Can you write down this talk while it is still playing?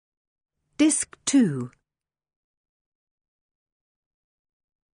Disc 2.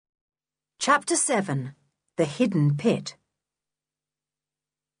 Chapter 7. The Hidden Pit.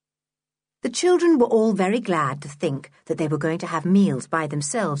 The children were all very glad to think that they were going to have meals by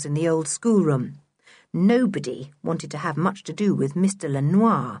themselves in the old schoolroom. Nobody wanted to have much to do with Mr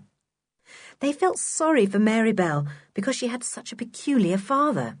Lenoir. They felt sorry for Marybelle because she had such a peculiar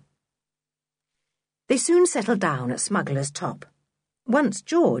father. They soon settled down at Smuggler's top. Once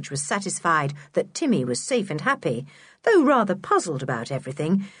George was satisfied that Timmy was safe and happy, though rather puzzled about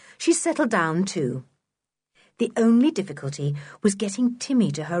everything, she settled down too. The only difficulty was getting Timmy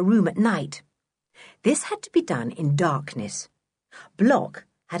to her room at night. This had to be done in darkness. Block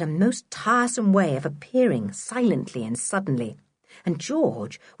had a most tiresome way of appearing silently and suddenly, and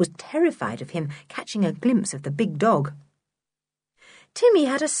George was terrified of him catching a glimpse of the big dog. Timmy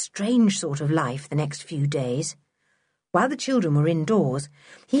had a strange sort of life the next few days. While the children were indoors,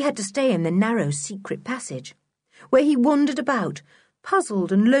 he had to stay in the narrow secret passage, where he wandered about,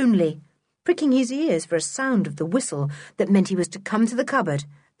 puzzled and lonely, pricking his ears for a sound of the whistle that meant he was to come to the cupboard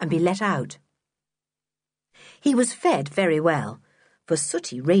and be let out. He was fed very well, for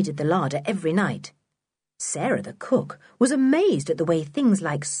Sooty raided the larder every night. Sarah, the cook, was amazed at the way things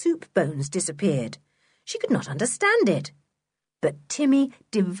like soup bones disappeared. She could not understand it. But Timmy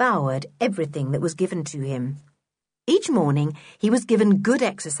devoured everything that was given to him. Each morning he was given good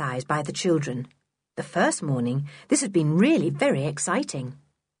exercise by the children. The first morning this had been really very exciting.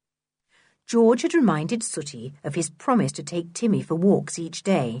 George had reminded Sooty of his promise to take Timmy for walks each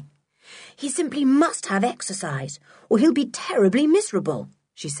day. "He simply must have exercise, or he'll be terribly miserable,"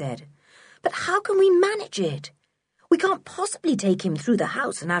 she said. "But how can we manage it? We can't possibly take him through the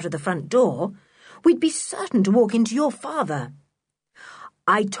house and out of the front door. We'd be certain to walk into your father."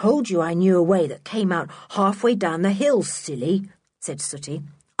 "I told you I knew a way that came out halfway down the hill, silly," said Sooty.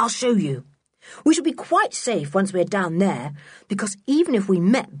 "I'll show you. We shall be quite safe once we're down there, because even if we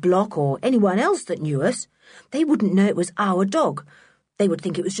met Block or anyone else that knew us, they wouldn't know it was our dog. They would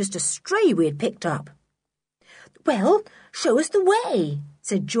think it was just a stray we had picked up." "Well, show us the way,"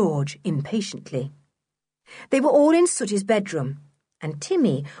 said George impatiently. They were all in Sooty's bedroom, and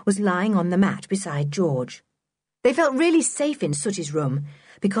Timmy was lying on the mat beside George. They felt really safe in Sooty's room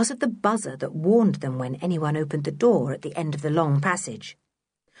because of the buzzer that warned them when anyone opened the door at the end of the long passage.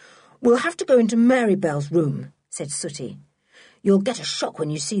 "We'll have to go into Marybelle's room," said Sooty. "You'll get a shock when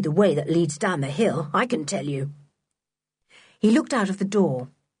you see the way that leads down the hill, I can tell you." He looked out of the door.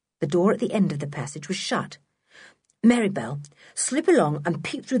 The door at the end of the passage was shut. "Marybelle, slip along and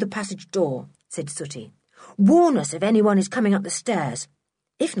peep through the passage door," said Sooty. "Warn us if anyone is coming up the stairs.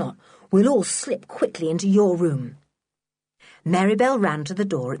 If not, we'll all slip quickly into your room." Marybelle ran to the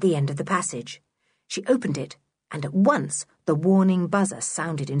door at the end of the passage. She opened it, and at once the warning buzzer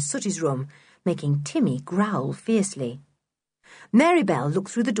sounded in Sooty's room, making Timmy growl fiercely. Marybelle looked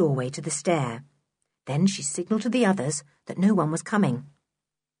through the doorway to the stair. Then she signalled to the others that no one was coming.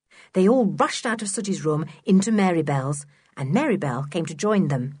 They all rushed out of Sooty's room into Marybelle's, and Marybelle came to join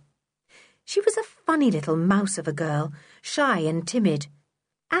them. She was a funny little mouse of a girl, shy and timid.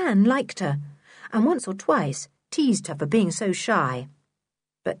 Anne liked her, and once or twice teased her for being so shy.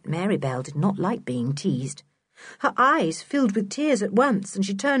 But Marybelle did not like being teased. Her eyes filled with tears at once, and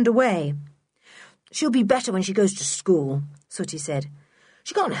she turned away. "She'll be better when she goes to school," Sooty said.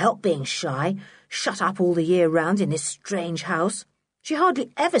 "She can't help being shy, shut up all the year round in this strange house. She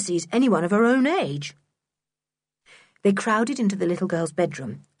hardly ever sees anyone of her own age." They crowded into the little girl's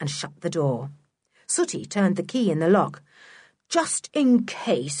bedroom and shut the door. Sooty turned the key in the lock. "Just in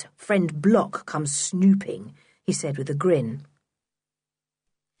case friend Block comes snooping," he said with a grin.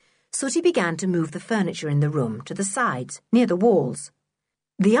 Sooty began to move the furniture in the room to the sides, near the walls.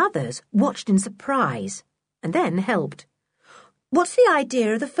 The others watched in surprise, and then helped. "What's the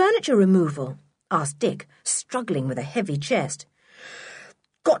idea of the furniture removal?" asked Dick, struggling with a heavy chest.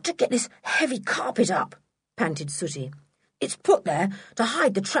 "Got to get this heavy carpet up," panted Sooty. "It's put there to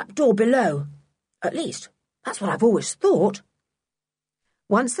hide the trapdoor below. At least, that's what I've always thought."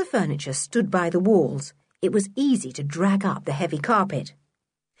 Once the furniture stood by the walls, it was easy to drag up the heavy carpet.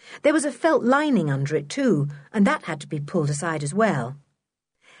 There was a felt lining under it too, and that had to be pulled aside as well.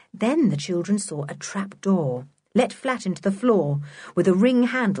 Then the children saw a trapdoor, let flat into the floor, with a ring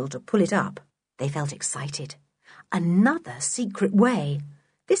handle to pull it up. They felt excited. Another secret way.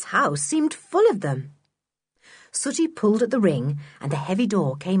 This house seemed full of them. Sooty pulled at the ring, and the heavy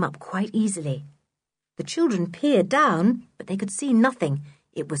door came up quite easily. The children peered down, but they could see nothing.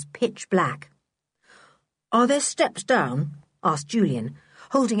 It was pitch black. "Are there steps down?" asked Julian,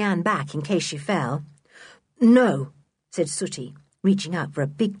 holding Anne back in case she fell. "No," said Sooty. reaching out for a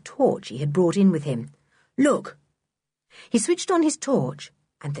big torch he had brought in with him. "Look!" He switched on his torch,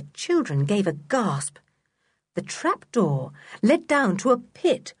 and the children gave a gasp. The trap-door led down to a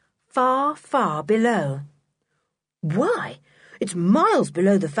pit far, far below. "Why, it's miles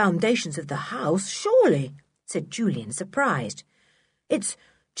below the foundations of the house, surely," said Julian, surprised. "It's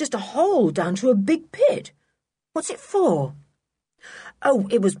just a hole down to a big pit. What's it for?" "Oh,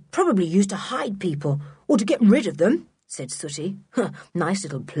 it was probably used to hide people, or to get rid of them," said Sooty. "Nice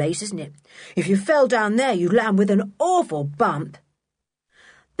little place, isn't it? If you fell down there, you'd land with an awful bump."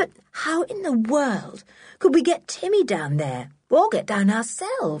 "But how in the world could we get Timmy down there, or get down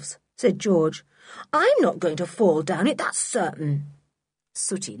ourselves?" said George. "I'm not going to fall down it, that's certain."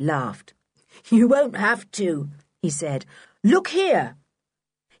 Sooty laughed. "You won't have to," he said. "Look here."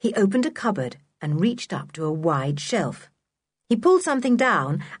 He opened a cupboard and reached up to a wide shelf. He pulled something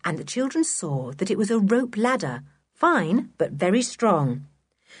down, and the children saw that it was a rope ladder, fine but very strong.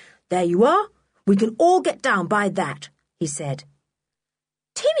 "There you are. We can all get down by that," he said.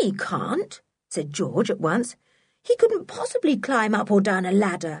 "Timmy can't," said George at once. "He couldn't possibly climb up or down a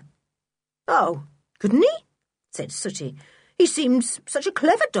ladder." "Oh, couldn't he?" said Sooty. "He seems such a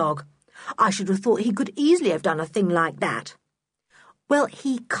clever dog. I should have thought he could easily have done a thing like that." "Well,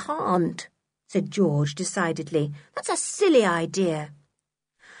 he can't," said George decidedly. "That's a silly idea."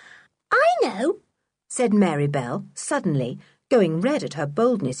 "I know," said Marybelle, suddenly, going red at her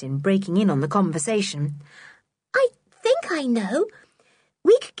boldness in breaking in on the conversation. "I think I know.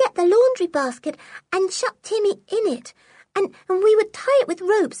 We could get the laundry basket and shut Timmy in it, and we would tie it with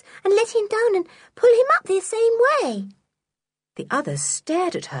ropes and let him down and pull him up the same way." The others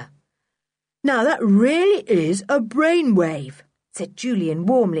stared at her. "Now that really is a brainwave," said Julian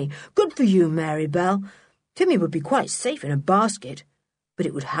warmly. "Good for you, Marybelle. Timmy would be quite safe in a basket, but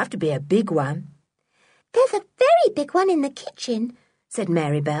it would have to be a big one." "There's a very big one in the kitchen," said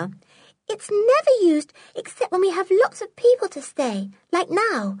Marybelle. "It's never used except when we have lots of people to stay, like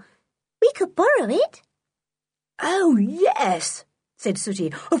now. We could borrow it." "Oh, yes," said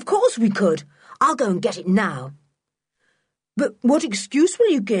Sooty. "Of course we could. I'll go and get it now." "But what excuse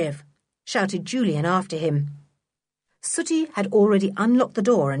will you give?" shouted Julian after him. Sooty had already unlocked the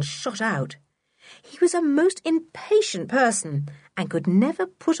door and shot out. He was a most impatient person and could never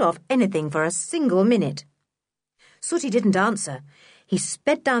put off anything for a single minute. Sooty didn't answer. He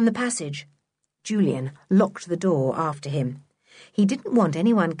sped down the passage. Julian locked the door after him. He didn't want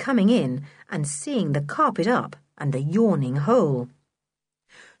anyone coming in and seeing the carpet up and the yawning hole.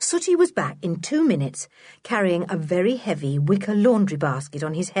 Sooty was back in 2 minutes, carrying a very heavy wicker laundry basket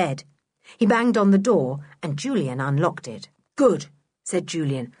on his head. He banged on the door, and Julian unlocked it. "Good," said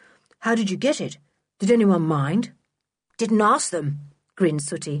Julian. "How did you get it? Did anyone mind?" "Didn't ask them," grinned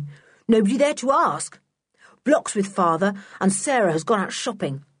Sooty. "Nobody there to ask. Block's with Father, and Sarah has gone out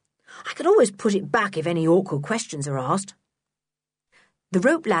shopping. I can always put it back if any awkward questions are asked." The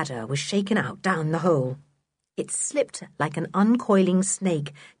rope ladder was shaken out down the hole. It slipped like an uncoiling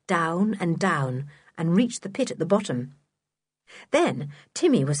snake down and reached the pit at the bottom. Then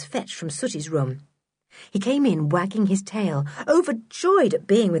Timmy was fetched from Sooty's room. He came in wagging his tail, overjoyed at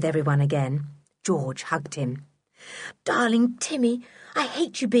being with everyone again. George hugged him. "Darling Timmy, I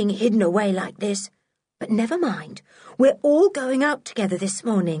hate you being hidden away like this. But never mind, we're all going out together this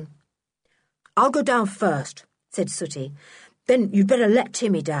morning." "I'll go down first," said Sooty. "Then you'd better let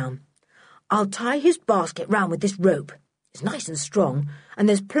Timmy down. I'll tie his basket round with this rope. It's nice and strong, and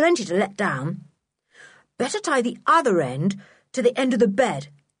there's plenty to let down. Better tie the other end to the end of the bed.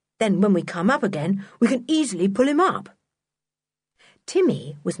 Then when we come up again, we can easily pull him up."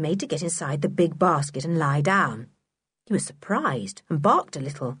 Timmy was made to get inside the big basket and lie down. He was surprised and barked a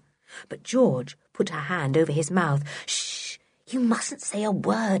little, but George put her hand over his mouth. "Shh! You mustn't say a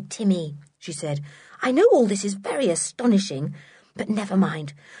word, Timmy," she said. "I know all this is very astonishing, but never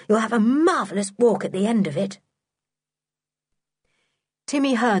mind. You'll have a marvellous walk at the end of it."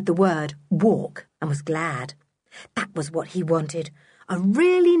 Timmy heard the word walk and was glad. That was what he wanted, a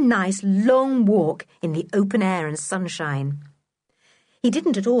really nice long walk in the open air and sunshine. He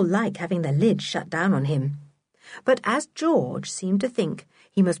didn't at all like having the lid shut down on him. But as George seemed to think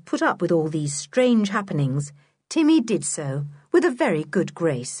he must put up with all these strange happenings, Timmy did so with a very good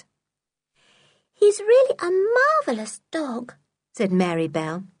grace. "He's really a marvellous dog," said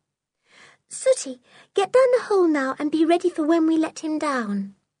Marybelle. "Sooty, get down the hole now and be ready for when we let him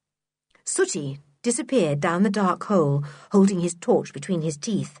down." Sooty disappeared down the dark hole, holding his torch between his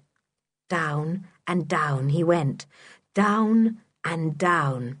teeth. Down and down he went, down and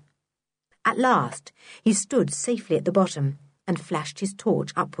down. At last he stood safely at the bottom and flashed his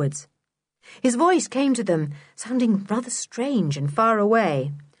torch upwards. His voice came to them, sounding rather strange and far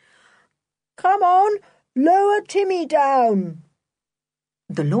away. "Come on, lower Timmy down."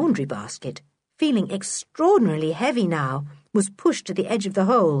 The laundry basket, feeling extraordinarily heavy now, was pushed to the edge of the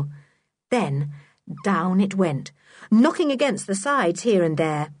hole. Then down it went, knocking against the sides here and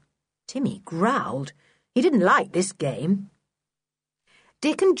there. Timmy growled. He didn't like this game.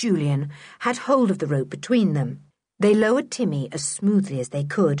 Dick and Julian had hold of the rope between them. They lowered Timmy as smoothly as they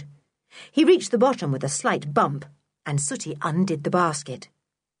could. He reached the bottom with a slight bump, and Sooty undid the basket.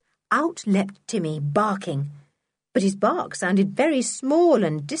 Out leapt Timmy, barking, but his bark sounded very small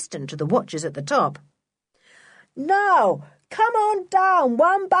and distant to the watchers at the top. "Now, come on down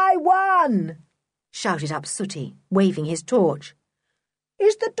one by one," shouted up Sooty, waving his torch.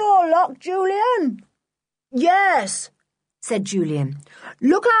 "Is the door locked, Julian?" "Yes," said Julian.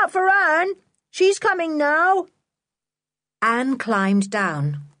 "Look out for Anne. She's coming now." Anne climbed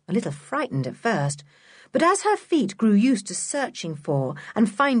down, a little frightened at first, but as her feet grew used to searching for and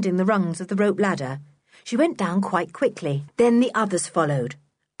finding the rungs of the rope ladder, she went down quite quickly. Then the others followed,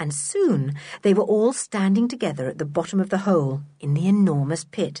 and soon they were all standing together at the bottom of the hole in the enormous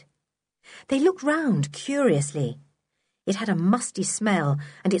pit. They looked round curiously. It had a musty smell,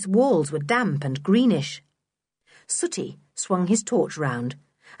 and its walls were damp and greenish. Sooty swung his torch round,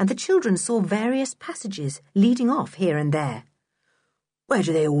 and the children saw various passages leading off here and there. "Where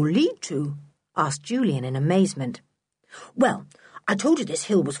do they all lead to?" asked Julian in amazement. "Well, I told you this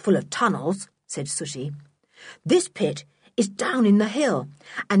hill was full of tunnels," said Sooty. "This pit is down in the hill,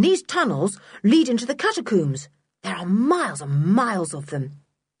 and these tunnels lead into the catacombs. There are miles and miles of them.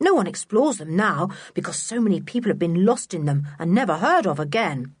 No one explores them now because so many people have been lost in them and never heard of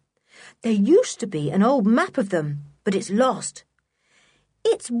again. There used to be an old map of them, but it's lost."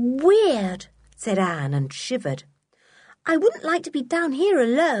 "It's weird," said Anne, and shivered. "I wouldn't like to be down here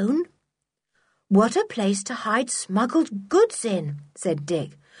alone." "What a place to hide smuggled goods in," said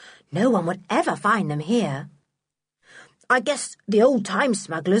Dick. "No one would ever find them here." "I guess the old-time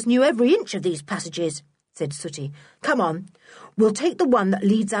smugglers knew every inch of these passages," said Sooty. "Come on, we'll take the one that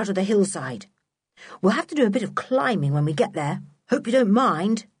leads out of the hillside. We'll have to do a bit of climbing when we get there. Hope you don't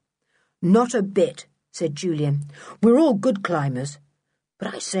mind." "Not a bit," said Julian. "We're all good climbers.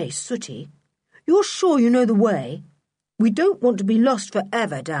 But I say, Sooty, you're sure you know the way? We don't want to be lost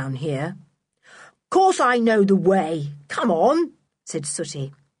forever down here." "Course I know the way. Come on," said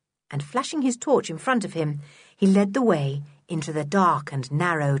Sooty, and flashing his torch in front of him, he led the way into the dark and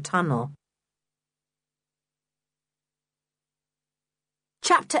narrow tunnel.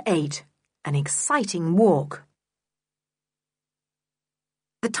 Chapter 8. An Exciting Walk.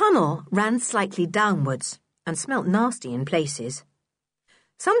 The tunnel ran slightly downwards and smelt nasty in places.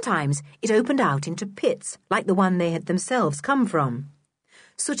 Sometimes it opened out into pits like the one they had themselves come from.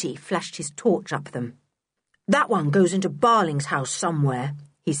 Sooty flashed his torch up them. "That one goes into Barling's house somewhere,"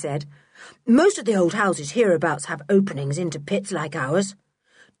 he said. "Most of the old houses hereabouts have openings into pits like ours.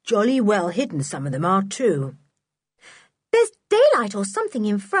 Jolly well hidden some of them are too." "There's daylight or something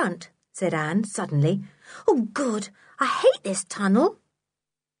in front," said Anne suddenly. "Oh, good. I hate this tunnel."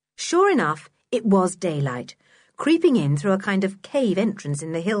 Sure enough, it was daylight, creeping in through a kind of cave entrance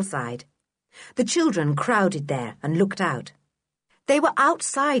in the hillside. The children crowded there and looked out. They were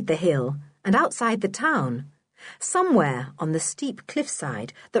outside the hill and outside the town, somewhere on the steep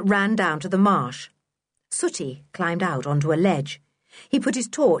cliffside that ran down to the marsh. Sooty climbed out onto a ledge. He put his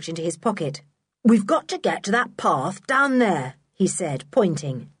torch into his pocket. "We've got to get to that path down there," he said,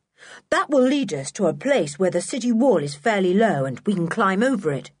 pointing. "That will lead us to a place where the city wall is fairly low and we can climb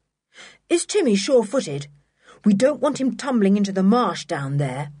over it. Is Timmy sure-footed? We don't want him tumbling into the marsh down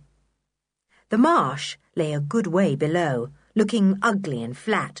there." The marsh lay a good way below, looking ugly and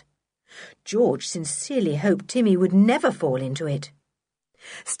flat. George sincerely hoped Timmy would never fall into it.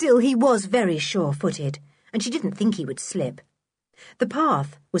 Still, he was very sure-footed, and she didn't think he would slip. The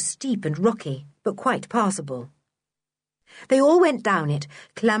path was steep and rocky, but quite passable. They all went down it,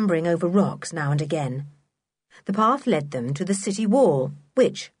 clambering over rocks now and again. The path led them to the city wall,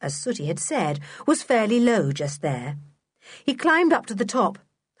 which, as Sooty had said, was fairly low just there. He climbed up to the top.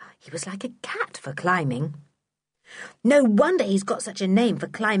 He was like a cat for climbing. "No wonder he's got such a name for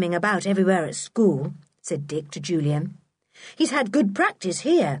climbing about everywhere at school," said Dick to Julian. "He's had good practice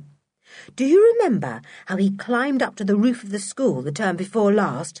here. Do you remember how he climbed up to the roof of the school the term before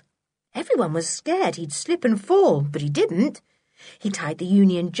last? Everyone was scared he'd slip and fall, but he didn't. He tied the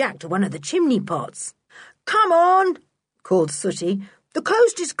Union Jack to one of the chimney pots." "Come on," called Sooty. "The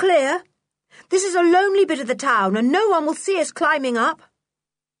coast is clear. This is a lonely bit of the town, and no one will see us climbing up."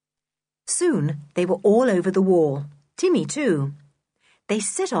 Soon they were all over the wall, Timmy too. They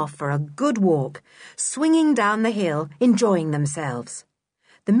set off for a good walk, swinging down the hill, enjoying themselves.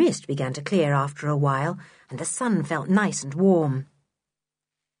 The mist began to clear after a while, and the sun felt nice and warm.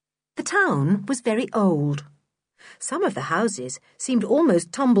 The town was very old. Some of the houses seemed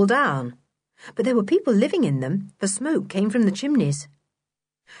almost tumble down, but there were people living in them, for smoke came from the chimneys.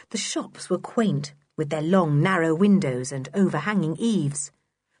 The shops were quaint, with their long, narrow windows and overhanging eaves.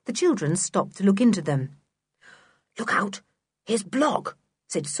 The children stopped to look into them. "Look out! Here's Block,"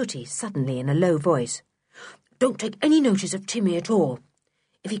 said Sooty suddenly in a low voice. "Don't take any notice of Timmy at all.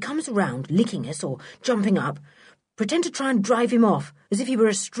 If he comes around licking us or jumping up, pretend to try and drive him off, as if he were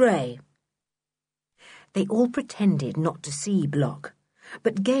a stray." They all pretended not to see Block,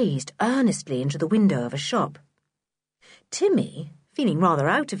 but gazed earnestly into the window of a shop. Timmy, feeling rather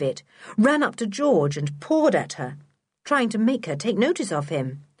out of it, ran up to George and pawed at her, trying to make her take notice of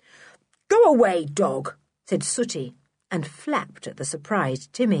him. "Go away, dog," said Sooty, and flapped at the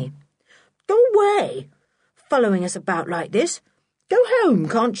surprised Timmy. "Go away! Following us about like this. Go home,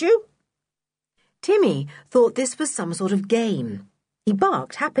 can't you?" Timmy thought this was some sort of game. He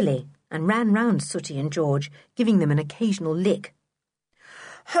barked happily and ran round Sooty and George, giving them an occasional lick.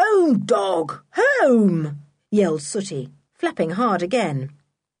 "Home, dog! Home!" yelled Sooty, flapping hard again.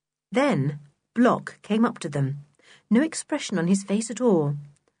 Then Block came up to them, no expression on his face at all.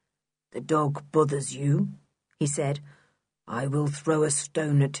 "The dog bothers you," he said. "I will throw a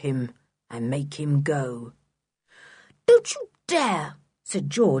stone at him and make him go." "Don't you dare," said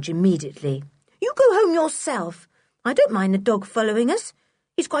George immediately. "You go home yourself. I don't mind the dog following us.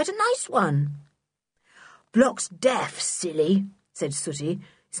 He's quite a nice one." "Block's deaf, silly," said Sooty.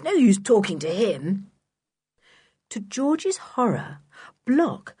 "It's no use talking to him." To George's horror,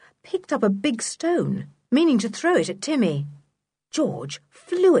 Block picked up a big stone, meaning to throw it at Timmy. George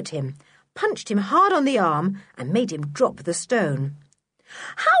flew at him, punched him hard on the arm, and made him drop the stone.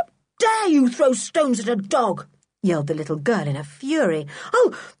 "How dare you throw stones at a dog?" yelled the little girl in a fury.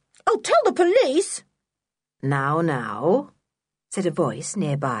 I'll tell the police." Now, said a voice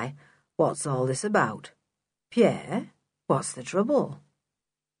nearby. "What's all this about? Pierre, what's the trouble?"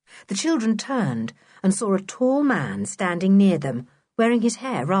 The children turned and saw a tall man standing near them, wearing his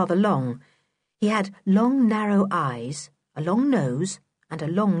hair rather long. He had long, narrow eyes, a long nose, and a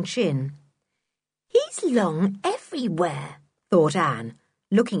long chin. "He's long everywhere," thought Anne,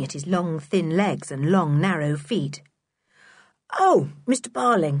 looking at his long, thin legs and long, narrow feet. "Oh, Mr.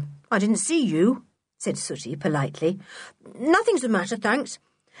 Barling, I didn't see you," said Sooty politely. "Nothing's the matter, thanks.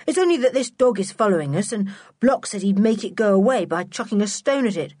 It's only that this dog is following us, and Block said he'd make it go away by chucking a stone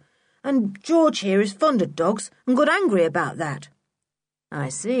at it. And George here is fond of dogs and got angry about that." "I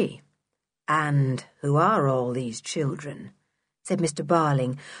see. And who are all these children?" said Mr.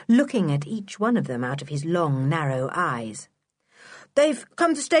 Barling, looking at each one of them out of his long, narrow eyes. "They've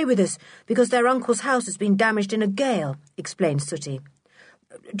come to stay with us because their uncle's house has been damaged in a gale," explained Sooty.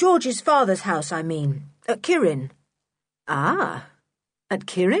 "George's father's house, I mean, at Kirrin." "Ah, at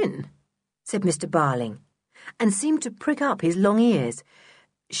Kirrin," said Mr. Barling, and seemed to prick up his long ears.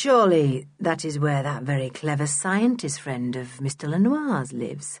 "Surely that is where that very clever scientist friend of Mr. Lenoir's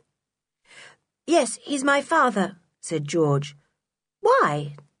lives." "Yes, he's my father," said George.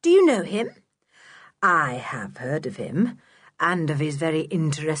 "Why? Do you know him?" "I have heard of him, and of his very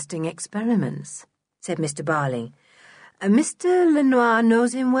interesting experiments," said Mr. Barling. "Mr. Lenoir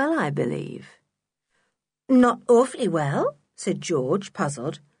knows him well, I believe." "Not awfully well," said George,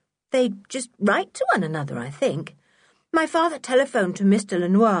 puzzled. "They just write to one another, I think. My father telephoned to Mr.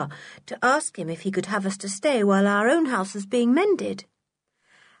 Lenoir to ask him if he could have us to stay while our own house was being mended."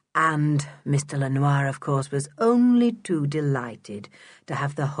 "And Mr. Lenoir, of course, was only too delighted to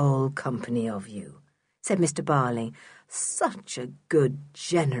have the whole company of you," said Mr. Barling. "Such a good,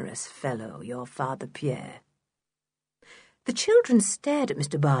 generous fellow, your father Pierre." The children stared at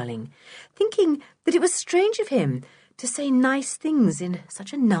Mr. Barling, thinking that it was strange of him to say nice things in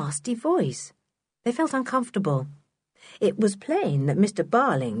such a nasty voice. They felt uncomfortable. It was plain that Mr.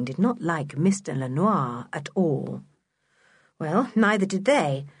 Barling did not like Mr. Lenoir at all. Well, neither did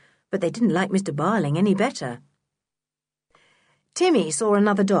they, but they didn't like Mr. Barling any better. Timmy saw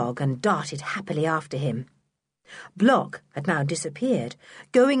another dog and darted happily after him. Block had now disappeared,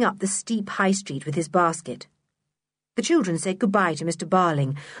 going up the steep high street with his basket. The children said goodbye to Mr.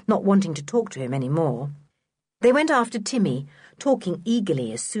 Barling, not wanting to talk to him any more. They went after Timmy, talking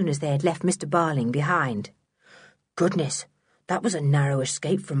eagerly as soon as they had left Mr. Barling behind. "Goodness, that was a narrow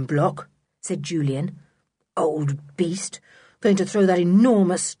escape from Block," said Julian. "Old beast, going to throw that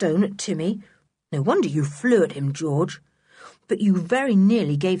enormous stone at Timmy. No wonder you flew at him, George. But you very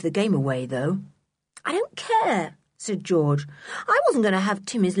nearly gave the game away, though." "I don't care," said George. "I wasn't going to have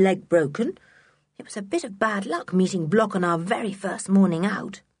Timmy's leg broken. It was a bit of bad luck meeting Block on our very first morning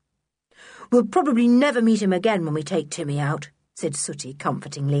out." "We'll probably never meet him again when we take Timmy out," said Sooty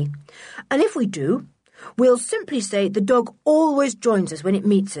comfortingly. "And if we do, we'll simply say the dog always joins us when it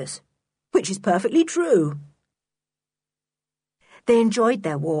meets us," which is perfectly true. They enjoyed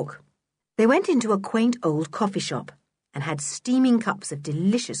their walk. They went into a quaint old coffee shop and had steaming cups of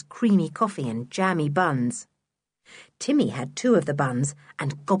delicious creamy coffee and jammy buns. Timmy had 2 of the buns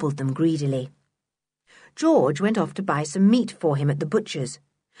and gobbled them greedily. George went off to buy some meat for him at the butcher's,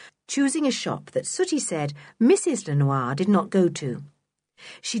 choosing a shop that Sooty said Mrs Lenoir did not go to.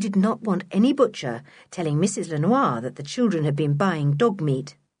 She did not want any butcher telling Mrs Lenoir that the children had been buying dog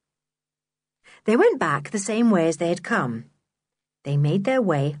meat. They went back the same way as they had come. They made their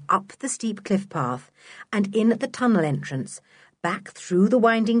way up the steep cliff path and in at the tunnel entrance, back through the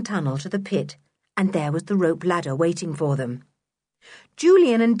winding tunnel to the pit, and there was the rope ladder waiting for them.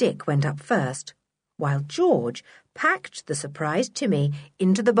 Julian and Dick went up first, while George packed the surprised Timmy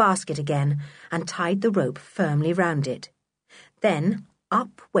into the basket again and tied the rope firmly round it. Then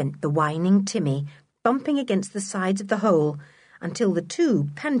up went the whining Timmy, bumping against the sides of the hole, until the 2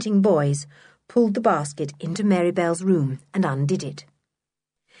 panting boys pulled the basket into Marybelle's room and undid it.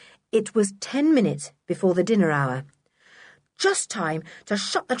 It was 10 minutes before the dinner hour. "Just time to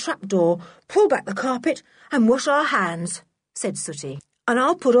shut the trapdoor, pull back the carpet, and wash our hands," said Sooty. "And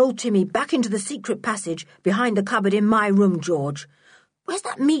I'll put old Timmy back into the secret passage behind the cupboard in my room, George. Where's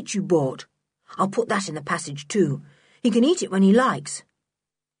that meat you bought? I'll put that in the passage too. He can eat it when he likes."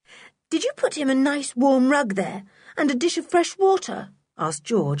 "Did you put him a nice warm rug there, and a dish of fresh water?" asked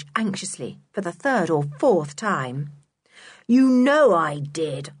George anxiously for the 3rd or 4th time. "You know I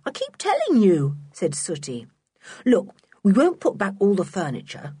did. I keep telling you," said Sooty. "Look, we won't put back all the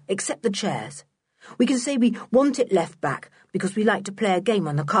furniture, except the chairs. We can say we want it left back because we like to play a game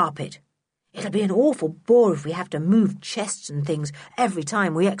on the carpet. It'll be an awful bore if we have to move chests and things every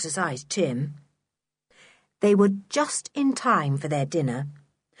time we exercise Tim." They were just in time for their dinner.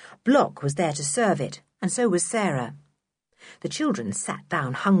 Block was there to serve it, and so was Sarah. The children sat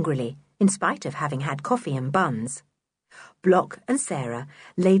down hungrily, in spite of having had coffee and buns. Block and Sarah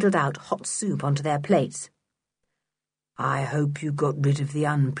ladled out hot soup onto their plates. "I hope you got rid of the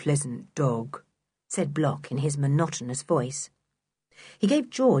unpleasant dog," said Block in his monotonous voice. He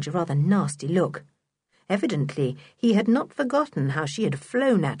gave George a rather nasty look. Evidently he had not forgotten how she had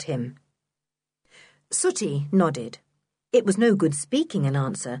flown at him. Sooty nodded. It was no good speaking an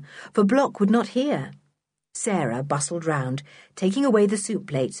answer, for Block would not hear. Sarah bustled round, taking away the soup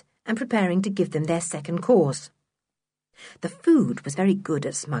plates and preparing to give them their second course. The food was very good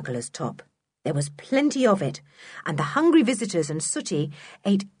at Smuggler's Top. There was plenty of it, and the hungry visitors and Sooty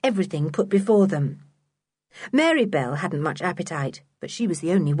ate everything put before them. Marybelle hadn't much appetite, but she was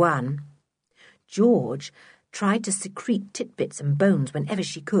the only one. George tried to secrete titbits and bones whenever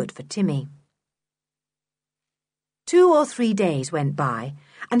she could for Timmy. 2 or 3 days went by,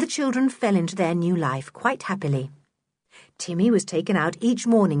 and the children fell into their new life quite happily. Timmy was taken out each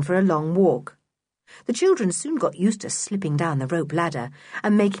morning for a long walk. The children soon got used to slipping down the rope ladder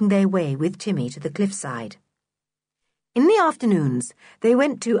and making their way with Timmy to the cliffside. In the afternoons, they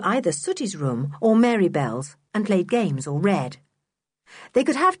went to either Sooty's room or Marybelle's and played games or read. They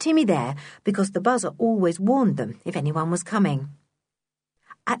could have Timmy there because the buzzer always warned them if anyone was coming.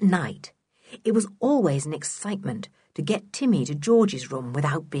 At night, it was always an excitement to get Timmy to George's room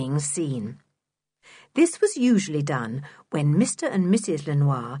without being seen. This was usually done when Mr and Mrs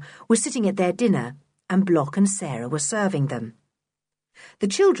Lenoir were sitting at their dinner and Block and Sarah were serving them. The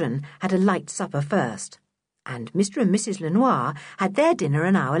children had a light supper first, and Mr and Mrs Lenoir had their dinner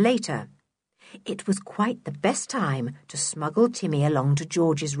an hour later. It was quite the best time to smuggle Timmy along to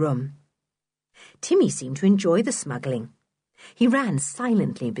George's room. Timmy seemed to enjoy the smuggling. He ran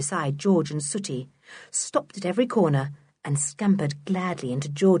silently beside George and Sooty, stopped at every corner, and scampered gladly into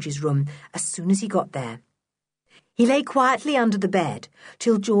George's room as soon as he got there. He lay quietly under the bed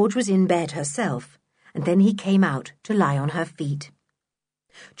till George was in bed herself, and then he came out to lie on her feet.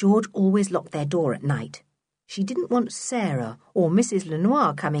 George always locked their door at night. She didn't want Sarah or Mrs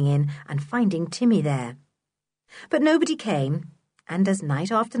Lenoir coming in and finding Timmy there. But nobody came, and as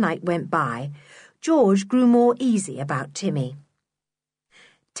night after night went by, George grew more easy about Timmy.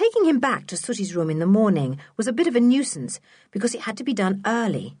 Taking him back to Sooty's room in the morning was a bit of a nuisance because it had to be done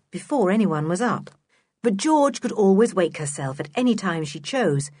early, before anyone was up. But George could always wake herself at any time she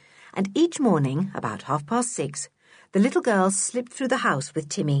chose, and each morning, about 6:30, the little girl slipped through the house with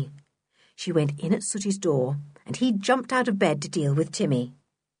Timmy. She went in at Sooty's door, and he jumped out of bed to deal with Timmy.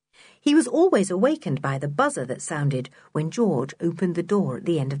 He was always awakened by the buzzer that sounded when George opened the door at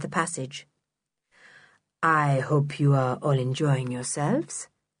the end of the passage. "I hope you are all enjoying yourselves,"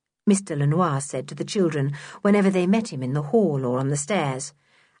 Mr Lenoir said to the children whenever they met him in the hall or on the stairs,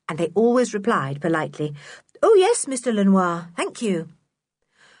 and they always replied politely, "Oh yes, Mr Lenoir, thank you."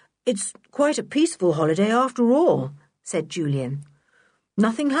 "It's quite a peaceful holiday after all," said Julian.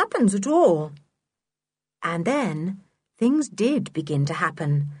 "Nothing happens at all." And then things did begin to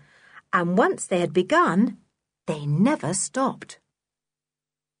happen, and once they had begun, they never stopped.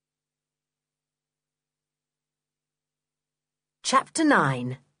 Chapter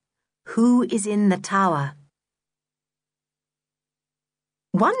 9. Who is in the Tower?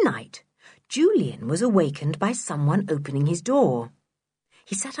 One night, Julian was awakened by someone opening his door.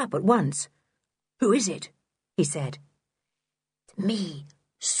 He sat up at once. "Who is it?" he said. "It's me,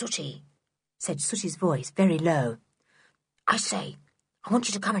 Sooty," said Sooty's voice very low. "I say, I want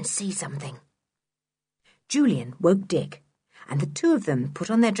you to come and see something." Julian woke Dick, and the two of them put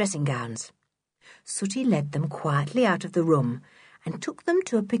on their dressing gowns. Sooty led them quietly out of the room and took them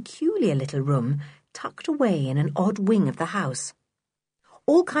to a peculiar little room tucked away in an odd wing of the house.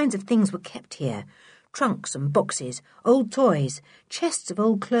 All kinds of things were kept here: trunks and boxes, old toys, chests of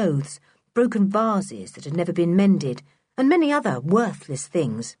old clothes, broken vases that had never been mended, and many other worthless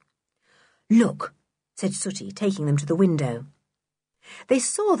things. "Look," said Sooty, taking them to the window. They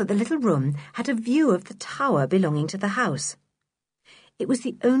saw that the little room had a view of the tower belonging to the house. It was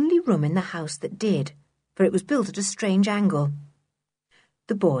the only room in the house that did, for it was built at a strange angle.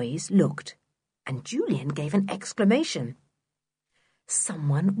 The boys looked, and Julian gave an exclamation.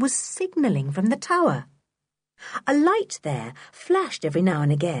 Someone was signalling from the tower. A light there flashed every now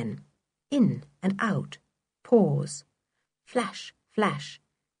and again. In and out, pause. Flash, flash.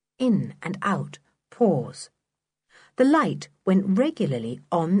 In and out, pause. The light went regularly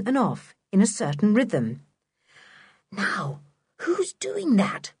on and off in a certain rhythm. "Now, who's doing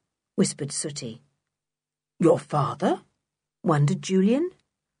that?" whispered Sooty. "Your father?" wondered Julian.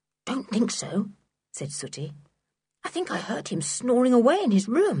 "Don't think so," said Sooty. "I think I heard him snoring away in his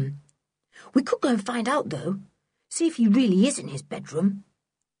room. We could go and find out, though. See if he really is in his bedroom."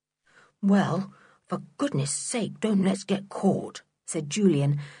 "Well, for goodness' sake, don't let's get caught," said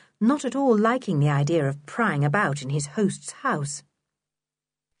Julian, not at all liking the idea of prying about in his host's house.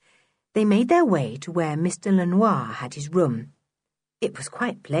 They made their way to where Mr Lenoir had his room. It was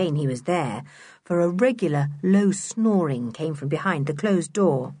quite plain he was there, for a regular low snoring came from behind the closed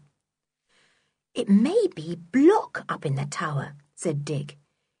door. "It may be Block up in the tower," said Dick.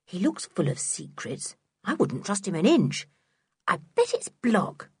 "He looks full of secrets. I wouldn't trust him an inch. I bet it's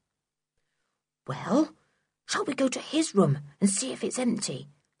Block." "Well, shall we go to his room and see if it's empty?"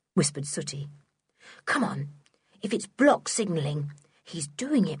 whispered Sooty. "Come on. If it's Block signalling, he's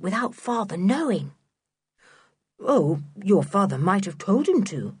doing it without Father knowing." "Oh, your father might have told him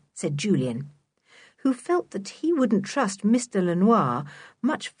to," said Julian, who felt that he wouldn't trust Mr Lenoir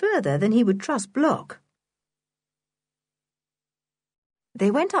much further than he would trust Block. They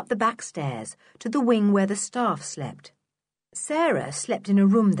went up the back stairs to the wing where the staff slept. Sarah slept in a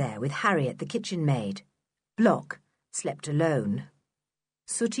room there with Harriet, the kitchen maid. Block slept alone.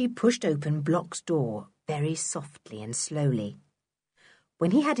 Sooty pushed open Block's door very softly and slowly.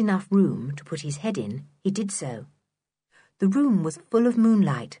 When he had enough room to put his head in, he did so. The room was full of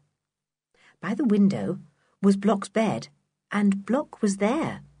moonlight. By the window was Block's bed, and Block was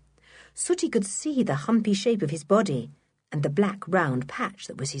there. Sooty could see the humpy shape of his body and the black round patch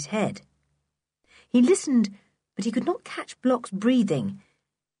that was his head. He listened, but he could not catch Block's breathing.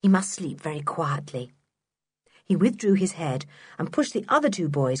 He must sleep very quietly. He withdrew his head and pushed the other two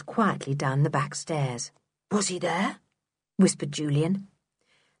boys quietly down the back stairs. "Was he there?" whispered Julian.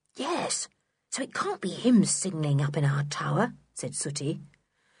 "Yes, so it can't be him signalling up in our tower," said Sooty.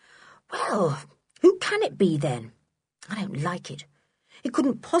 "Well, who can it be then? I don't like it. It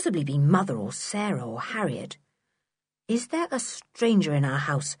couldn't possibly be Mother or Sarah or Harriet. Is there a stranger in our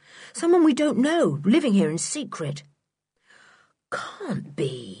house, someone we don't know, living here in secret?" "Can't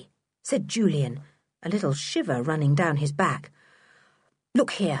be," said Julian, a little shiver running down his back.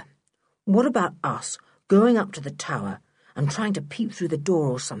 "Look here, what about us going up to the tower and trying to peep through the door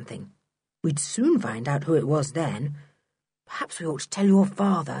or something? We'd soon find out who it was then. Perhaps we ought to tell your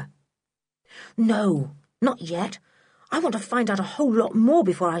father." "No, not yet. I want to find out a whole lot more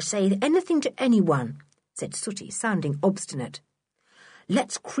before I say anything to anyone," said Sooty, sounding obstinate.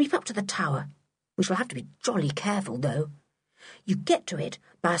 "Let's creep up to the tower. We shall have to be jolly careful, though. You get to it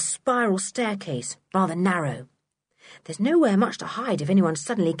by a spiral staircase, rather narrow. There's nowhere much to hide if anyone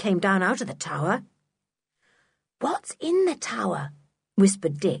suddenly came down out of the tower." "What's in the tower?"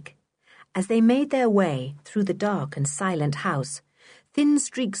 whispered Dick, as they made their way through the dark and silent house, thin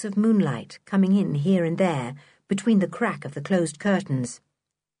streaks of moonlight coming in here and there between the crack of the closed curtains.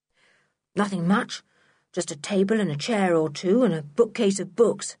 "Nothing much, just a table and a chair or two and a bookcase of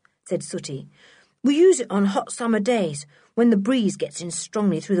books," said Sooty. "We use it on hot summer days when the breeze gets in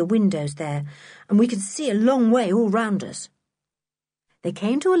strongly through the windows there and we can see a long way all round us." They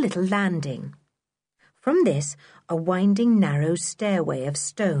came to a little landing. From this, a winding, narrow stairway of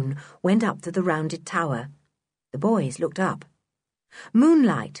stone went up to the rounded tower. The boys looked up.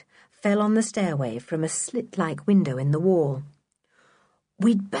 Moonlight fell on the stairway from a slit-like window in the wall.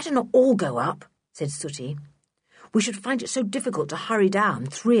 "We'd better not all go up," said Sooty. "We should find it so difficult to hurry down,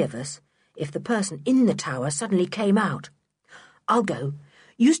 3 of us, if the person in the tower suddenly came out. I'll go.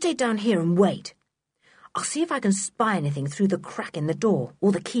 You stay down here and wait. I'll see if I can spy anything through the crack in the door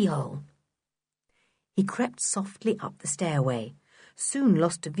or the keyhole." He crept softly up the stairway, soon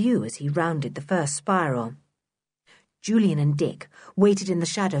lost to view as he rounded the first spiral. Julian and Dick waited in the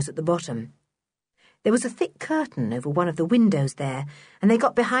shadows at the bottom. There was a thick curtain over one of the windows there, and they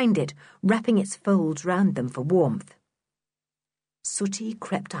got behind it, wrapping its folds round them for warmth. Sooty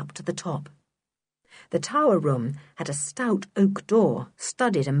crept up to the top. The tower room had a stout oak door,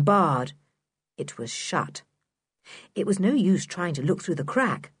 studded and barred. It was shut. It was no use trying to look through the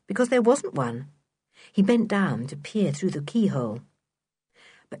crack, because there wasn't one. He bent down to peer through the keyhole.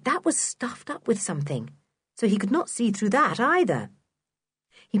 But that was stuffed up with something, so he could not see through that either.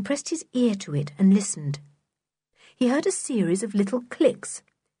 He pressed his ear to it and listened. He heard a series of little clicks.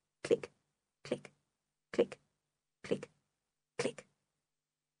 Click, click, click, click, click.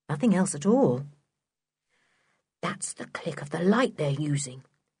 Nothing else at all. "That's the click of the light they're using,"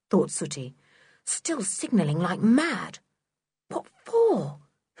 thought Sooty. "Still signalling like mad. What for?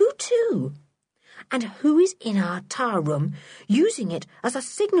 Who to? And who is in our tower room using it as a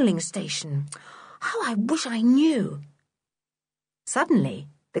signalling station? How I wish I knew." Suddenly,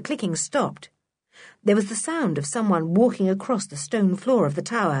 the clicking stopped. There was the sound of someone walking across the stone floor of the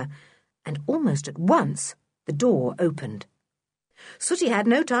tower, and almost at once the door opened. Sooty had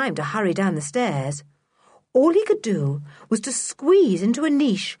no time to hurry down the stairs. All he could do was to squeeze into a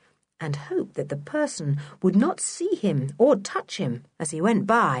niche and hope that the person would not see him or touch him as he went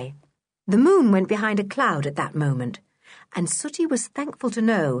by. The moon went behind a cloud at that moment, and Sooty was thankful to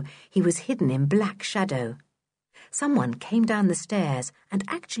know he was hidden in black shadow. Someone came down the stairs and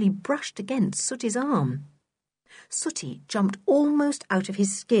actually brushed against Sooty's arm. Sooty jumped almost out of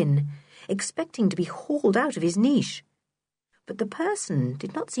his skin, expecting to be hauled out of his niche. But the person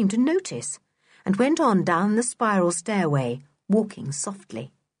did not seem to notice, and went on down the spiral stairway, walking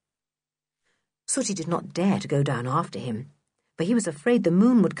softly. Sooty did not dare to go down after him, for he was afraid the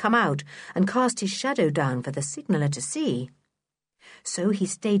moon would come out and cast his shadow down for the signaller to see. So he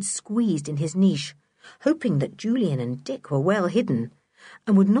stayed squeezed in his niche, hoping that Julian and Dick were well hidden,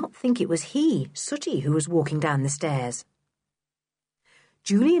 and would not think it was he, Sooty, who was walking down the stairs.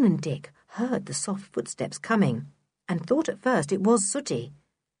 Julian and Dick heard the soft footsteps coming, and thought at first it was Sooty.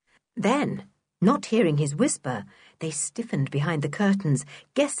 Then, not hearing his whisper, they stiffened behind the curtains,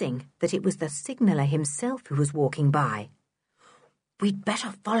 guessing that it was the signaller himself who was walking by. "We'd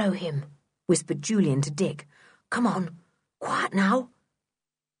better follow him," whispered Julian to Dick. "Come on, quiet now."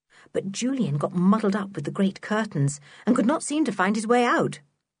 But Julian got muddled up with the great curtains and could not seem to find his way out.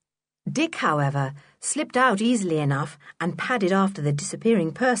 Dick, however, slipped out easily enough and padded after the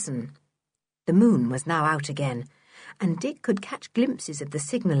disappearing person. The moon was now out again, and Dick could catch glimpses of the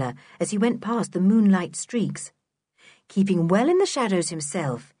signaller as he went past the moonlight streaks. Keeping well in the shadows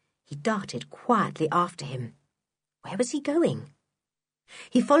himself, he darted quietly after him. Where was he going?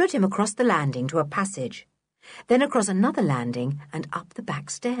 He followed him across the landing to a passage, then across another landing and up the back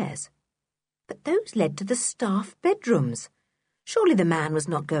stairs. But those led to the staff bedrooms. Surely the man was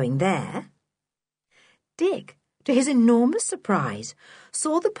not going there. Dick, to his enormous surprise,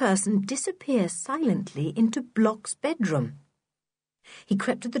 saw the person disappear silently into Block's bedroom. He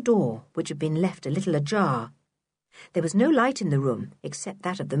crept to the door, which had been left a little ajar. There was no light in the room except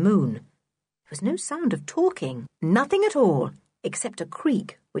that of the moon. There was no sound of talking, nothing at all, except a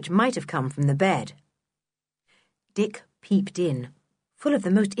creak which might have come from the bed. Dick peeped in, full of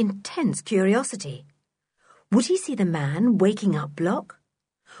the most intense curiosity. Would he see the man waking up Block?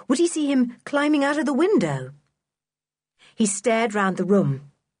 Would he see him climbing out of the window? He stared round the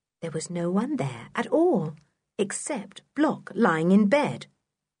room. There was no one there at all, except Block lying in bed.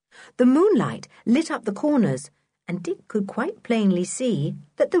 The moonlight lit up the corners, and Dick could quite plainly see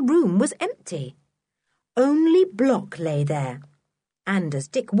that the room was empty. Only Block lay there, and as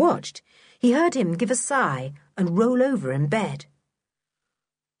Dick watched, he heard him give a sigh and roll over in bed.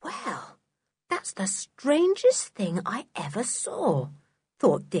 Well, that's the strangest thing I ever saw,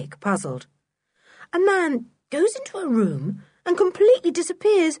 thought Dick, puzzled. A man goes into a room and completely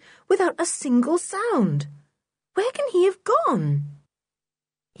disappears without a single sound. Where can he have gone?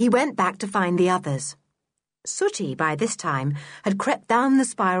 He went back to find the others. Sooty, by this time, had crept down the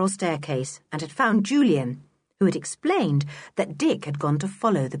spiral staircase and had found Julian, who had explained that Dick had gone to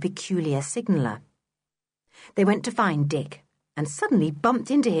follow the peculiar signaller. They went to find Dick and suddenly bumped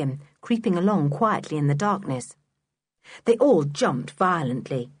into him, creeping along quietly in the darkness. They all jumped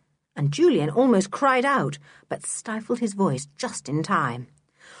violently, and Julian almost cried out, but stifled his voice just in time.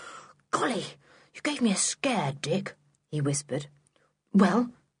 "Golly, you gave me a scare, Dick," he whispered.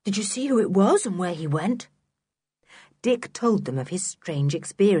 "Well, did you see who it was and where he went?" Dick told them of his strange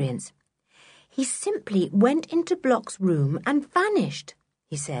experience. "He simply went into Block's room and vanished,"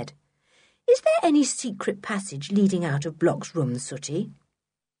 he said. "Is there any secret passage leading out of Block's room, Sooty?"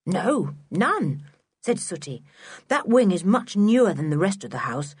 "No, none," said Sooty. "That wing is much newer than the rest of the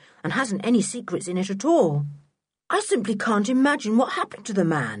house and hasn't any secrets in it at all. I simply can't imagine what happened to the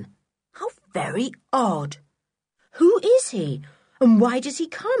man. How very odd. Who is he, and why does he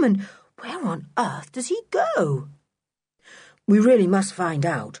come, and where on earth does he go?" "We really must find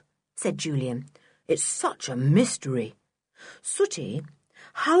out," said Julian. "It's such a mystery. Sooty,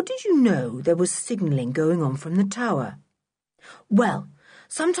 how did you know there was signalling going on from the tower?" "Well,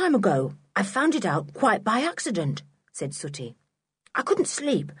 some time ago I found it out quite by accident," said Sooty. "I couldn't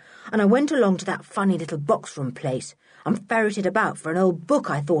sleep, and I went along to that funny little box-room place and ferreted about for an old book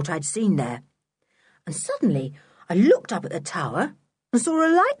I thought I'd seen there. And suddenly I looked up at the tower and saw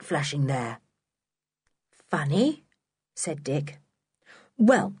a light flashing there." "Funny," said Dick.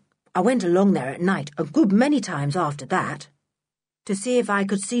 "Well, I went along there at night a good many times after that, to see if I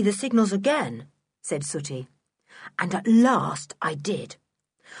could see the signals again," said Sooty. "And at last I did.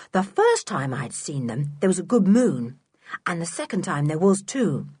 The first time I'd seen them, there was a good moon, and the second time there was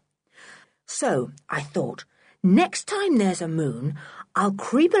too. So I thought, next time there's a moon, I'll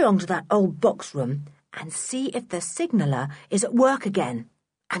creep along to that old box room and see if the signaller is at work again.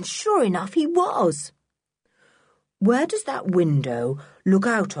 And sure enough, he was." "Where does that window look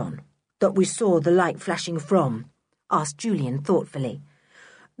out on, that we saw the light flashing from?" asked Julian thoughtfully.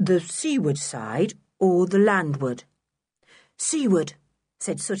 "The seaward side or the landward?" "Seaward,"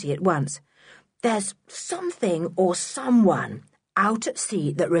 said Sooty at once. "There's something or someone out at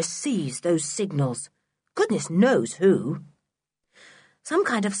sea that receives those signals. Goodness knows who." "Some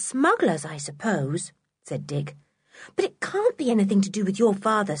kind of smugglers, I suppose," said Dick. "But it can't be anything to do with your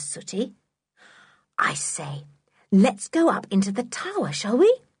father, Sooty. I say, let's go up into the tower, shall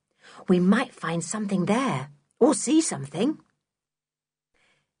we? We might find something there, or see something."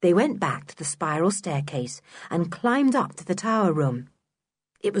 They went back to the spiral staircase and climbed up to the tower room.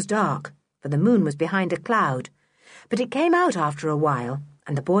 It was dark, for the moon was behind a cloud, but it came out after a while,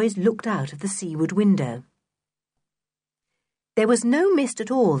 and the boys looked out of the seaward window. There was no mist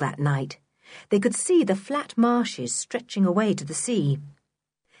at all that night. They could see the flat marshes stretching away to the sea.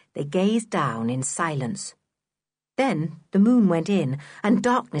 They gazed down in silence. Then the moon went in, and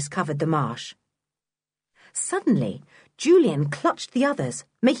darkness covered the marsh. Suddenly, Julian clutched the others,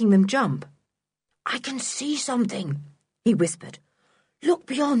 making them jump. "I can see something," he whispered. "Look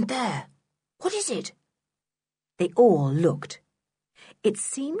beyond there. What is it?" They all looked. It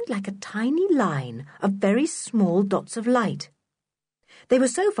seemed like a tiny line of very small dots of light. They were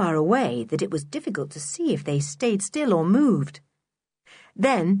so far away that it was difficult to see if they stayed still or moved.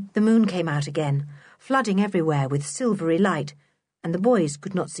 Then the moon came out again, flooding everywhere with silvery light, and the boys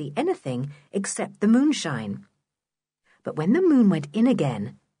could not see anything except the moonshine. But when the moon went in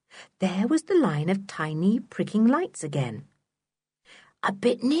again, there was the line of tiny pricking lights again. "A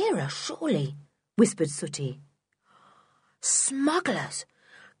bit nearer, surely," whispered Sooty. "Smugglers,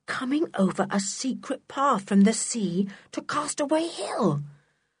 coming over a secret path from the sea to Castaway Hill.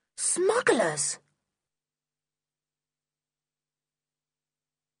 Smugglers!"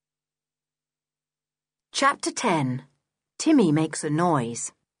 Chapter 10. Timmy Makes a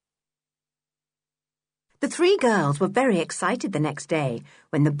Noise. The three girls were very excited the next day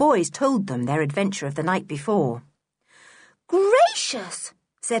when the boys told them their adventure of the night before. "Gracious!"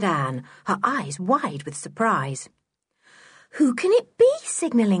 said Anne, her eyes wide with surprise. "Who can it be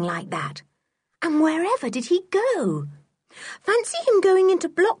signalling like that? And wherever did he go? Fancy him going into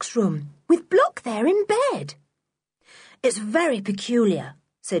Block's room, with Block there in bed." "It's very peculiar,"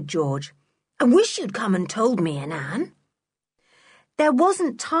 said George. "I wish you'd come and told me, Anne." "There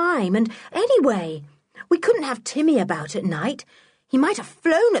wasn't time, and anyway, we couldn't have Timmy about at night. He might have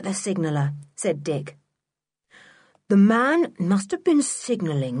flown at the signaller," said Dick. "The man must have been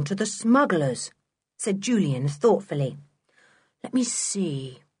signalling to the smugglers," said Julian thoughtfully. "Let me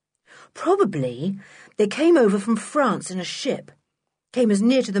see. Probably they came over from France in a ship, came as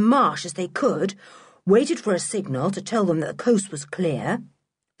near to the marsh as they could, waited for a signal to tell them that the coast was clear,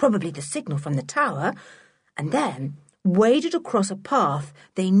 probably the signal from the tower, and then waded across a path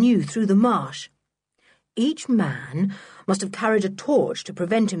they knew through the marsh. Each man must have carried a torch to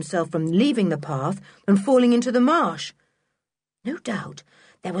prevent himself from leaving the path and falling into the marsh. No doubt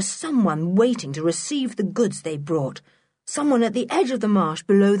there was someone waiting to receive the goods they brought, someone at the edge of the marsh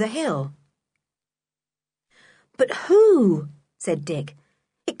below the hill." "But who?" said Dick.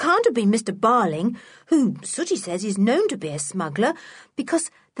 "It can't have been Mr Barling, who, Sooty says, is known to be a smuggler,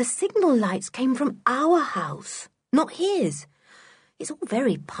 because the signal lights came from our house, not his. It's all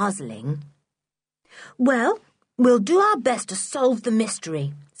very puzzling." "Well, we'll do our best to solve the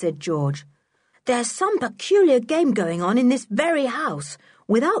mystery," said George. "There's some peculiar game going on in this very house,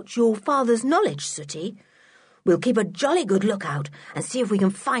 without your father's knowledge, Sooty. We'll keep a jolly good lookout and see if we can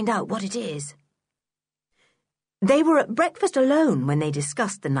find out what it is." They were at breakfast alone when they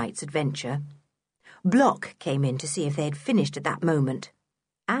discussed the night's adventure. Block came in to see if they had finished at that moment.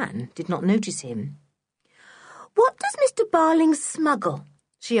 Anne did not notice him. "What does Mr Barling smuggle?"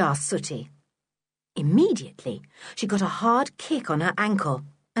 she asked Sooty. Immediately, she got a hard kick on her ankle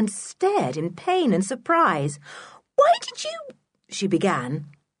and stared in pain and surprise. "Why did you—" she began,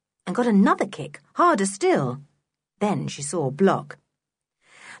 and got another kick, harder still. Then she saw Block.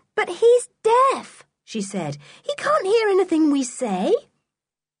 "But he's deaf," she said. "He can't hear anything we say."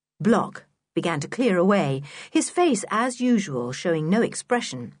 Block began to clear away, his face as usual showing no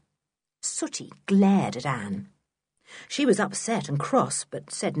expression. Sooty glared at Anne. She was upset and cross,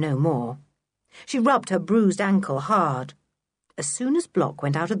 but said no more. She rubbed her bruised ankle hard. As soon as Block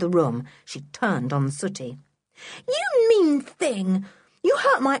went out of the room, she turned on Sooty. "You mean thing! You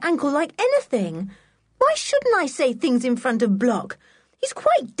hurt my ankle like anything. Why shouldn't I say things in front of Block? He's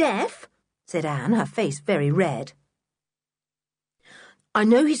quite deaf," said Anne, her face very red. "I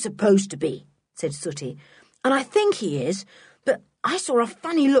know he's supposed to be," said Sooty, "and I think he is, but I saw a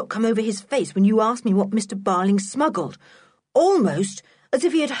funny look come over his face when you asked me what Mr Barling smuggled, almost as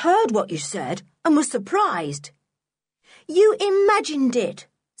if he had heard what you said and was surprised." "You imagined it,"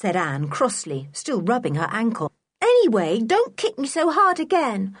 said Anne crossly, still rubbing her ankle. "Anyway, don't kick me so hard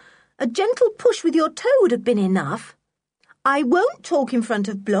again. A gentle push with your toe would have been enough. I won't talk in front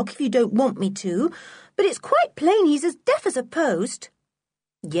of Block if you don't want me to, but it's quite plain he's as deaf as a post."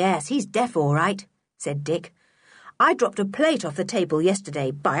 "Yes, he's deaf all right," said Dick. "I dropped a plate off the table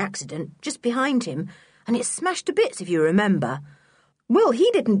yesterday, by accident, just behind him, and it smashed to bits, if you remember. Well,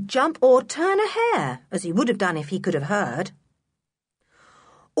 he didn't jump or turn a hair, as he would have done if he could have heard."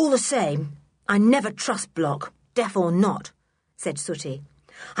 "All the same, I never trust Block, deaf or not," said Sooty.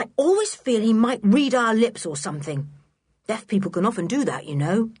 "I always feel he might read our lips or something. Deaf people can often do that, you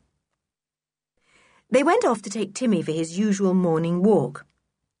know." They went off to take Timmy for his usual morning walk.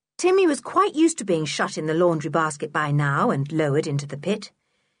 Timmy was quite used to being shut in the laundry basket by now and lowered into the pit.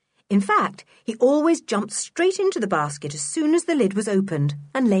 In fact, he always jumped straight into the basket as soon as the lid was opened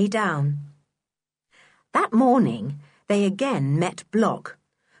and lay down. That morning, they again met Block,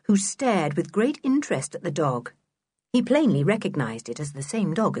 who stared with great interest at the dog. He plainly recognised it as the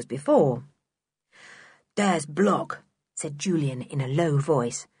same dog as before. "There's Block," said Julian in a low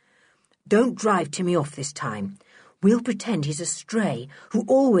voice. "Don't drive Timmy off this time. We'll pretend he's a stray who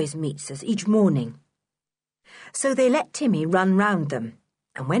always meets us each morning." So they let Timmy run round them,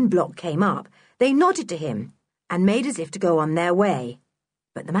 and when Block came up, they nodded to him and made as if to go on their way.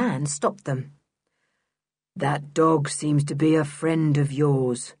 But the man stopped them. "That dog seems to be a friend of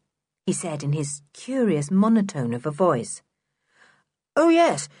yours," he said in his curious monotone of a voice. "Oh,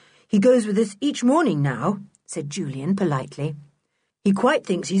 yes, he goes with us each morning now," said Julian politely. "He quite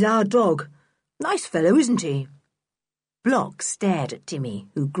thinks he's our dog. Nice fellow, isn't he?" Block stared at Timmy,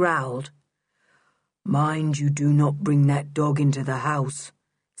 who growled. "Mind you do not bring that dog into the house,"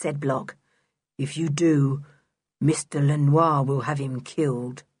 said Block. "If you do, Mr Lenoir will have him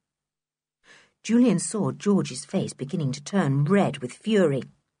killed." Julian saw George's face beginning to turn red with fury.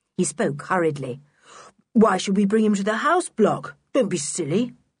 He spoke hurriedly. "Why should we bring him to the house, Block? Don't be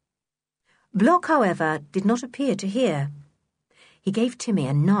silly." Block, however, did not appear to hear. He gave Timmy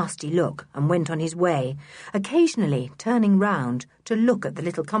a nasty look and went on his way, occasionally turning round to look at the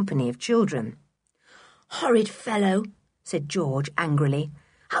little company of children. "Horrid fellow," said George angrily.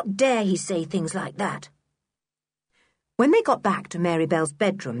 "How dare he say things like that?" When they got back to Marybelle's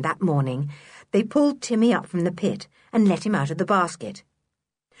bedroom that morning, they pulled Timmy up from the pit and let him out of the basket.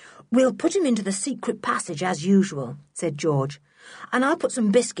 "We'll put him into the secret passage as usual," said George, "and I'll put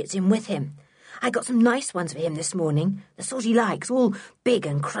some biscuits in with him. I got some nice ones for him this morning, the sort he likes, all big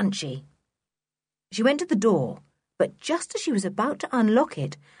and crunchy." She went to the door, but just as she was about to unlock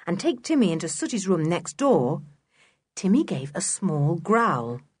it and take Timmy into Sooty's room next door, Timmy gave a small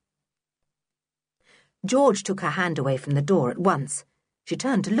growl. George took her hand away from the door at once. She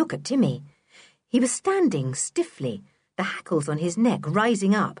turned to look at Timmy. He was standing stiffly, the hackles on his neck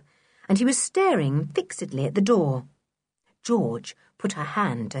rising up, and he was staring fixedly at the door. George put her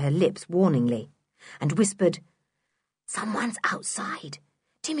hand to her lips warningly and whispered, "Someone's outside.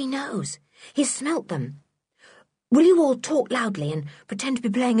 Timmy knows. He's smelt them. Will you all talk loudly and pretend to be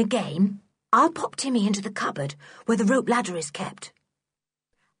playing a game? I'll pop Timmy into the cupboard where the rope ladder is kept."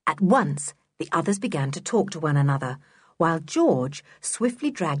 At once, the others began to talk to one another, while George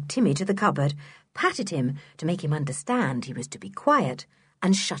swiftly dragged Timmy to the cupboard, patted him to make him understand he was to be quiet,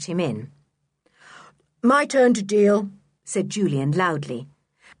 and shut him in. "My turn to deal," said Julian loudly,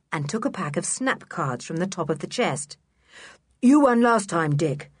 and took a pack of snap cards from the top of the chest. "You won last time,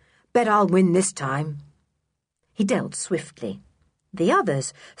 Dick. Bet I'll win this time." He dealt swiftly. The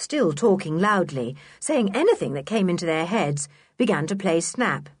others, still talking loudly, saying anything that came into their heads, began to play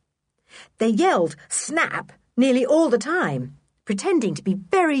snap. They yelled "snap" nearly all the time, pretending to be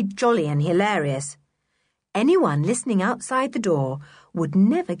very jolly and hilarious. Anyone listening outside the door would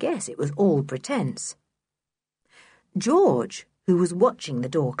never guess it was all pretense. George, who was watching the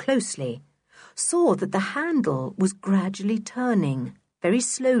door closely, saw that the handle was gradually turning, very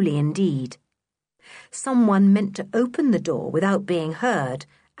slowly indeed. Someone meant to open the door without being heard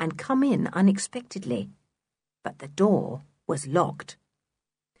and come in unexpectedly, but the door was locked.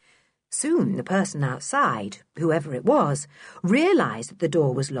 Soon the person outside, whoever it was, realized that the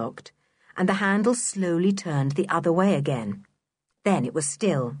door was locked, and the handle slowly turned the other way again. Then it was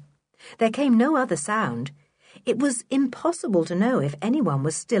still. There came no other sound. It was impossible to know if anyone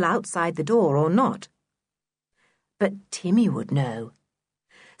was still outside the door or not. But Timmy would know.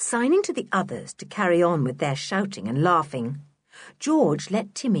 Signing to the others to carry on with their shouting and laughing, George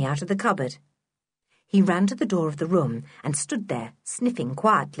let Timmy out of the cupboard. He ran to the door of the room and stood there, sniffing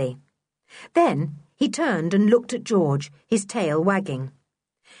quietly. Then he turned and looked at George, his tail wagging.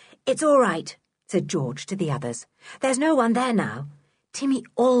 "It's all right," said George to the others. "There's no one there now. Timmy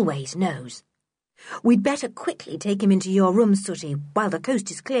always knows. We'd better quickly take him into your room, Sooty, while the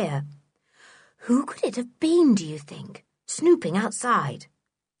coast is clear. Who could it have been, do you think, snooping outside?"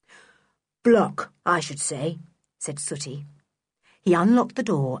 "Block, I should say," said Sooty. He unlocked the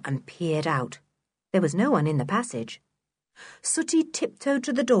door and peered out. There was no one in the passage. Sooty tiptoed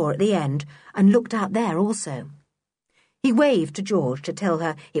to the door at the end and looked out there also. He waved to George to tell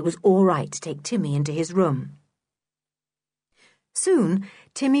her it was all right to take Timmy into his room. Soon,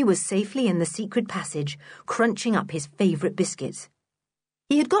 Timmy was safely in the secret passage, crunching up his favourite biscuits.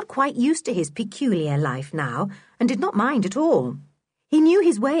 He had got quite used to his peculiar life now, and did not mind at all. He knew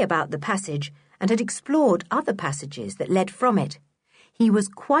his way about the passage, and had explored other passages that led from it. He was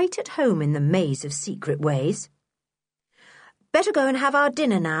quite at home in the maze of secret ways. "Better go and have our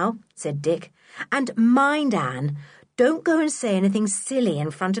dinner now," said Dick. "And mind, Anne, don't go and say anything silly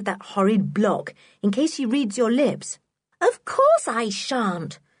in front of that horrid Block, in case he reads your lips." "Of course I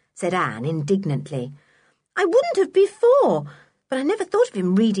shan't," said Anne indignantly. "I wouldn't have before, but I never thought of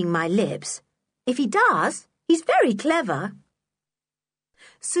him reading my lips. If he does, he's very clever."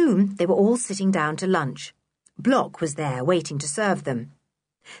 Soon they were all sitting down to lunch. Block was there waiting to serve them.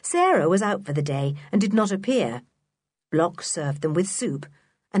 Sarah was out for the day and did not appear. Block served them with soup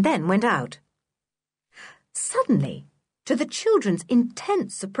and then went out. Suddenly, to the children's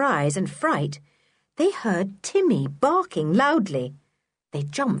intense surprise and fright, they heard Timmy barking loudly. They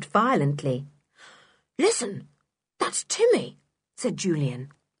jumped violently. "Listen, that's Timmy," said Julian.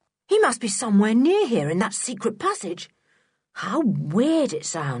 "He must be somewhere near here in that secret passage. How weird it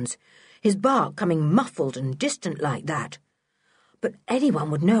sounds, his bark coming muffled and distant like that. But anyone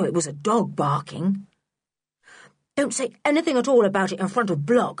would know it was a dog barking." "Don't say anything at all about it in front of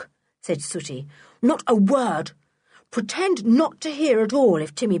Block," said Sooty. "Not a word. Pretend not to hear at all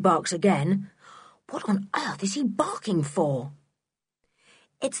if Timmy barks again. What on earth is he barking for?"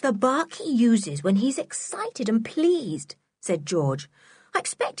 "It's the bark he uses when he's excited and pleased," said George. "I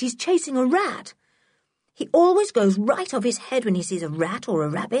expect he's chasing a rat. He always goes right off his head when he sees a rat or a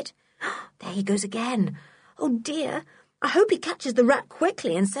rabbit. There he goes again. Oh dear, I hope he catches the rat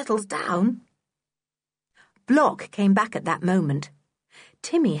quickly and settles down." Block came back at that moment.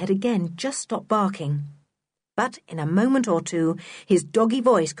 Timmy had again just stopped barking. But in a moment or two, his doggy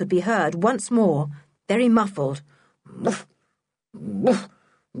voice could be heard once more, very muffled. "Woof, woof,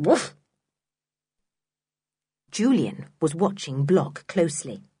 Woof! Julian was watching Block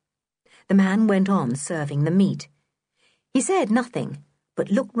closely. The man went on serving the meat. He said nothing,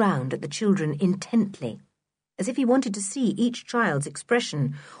 but looked round at the children intently, as if he wanted to see each child's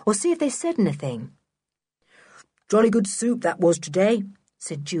expression or see if they said anything. Jolly good soup that was today,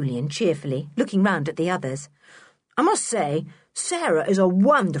 said Julian cheerfully, looking round at the others. I must say, Sarah is a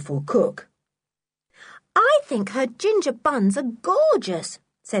wonderful cook. I think her ginger buns are gorgeous,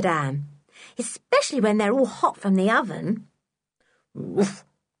 said Anne, especially when they're all hot from the oven. Woof,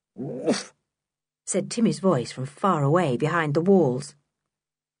 woof, said Timmy's voice from far away behind the walls.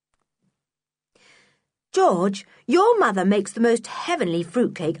 George, your mother makes the most heavenly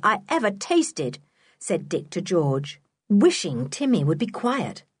fruitcake I ever tasted, said Dick to George, wishing Timmy would be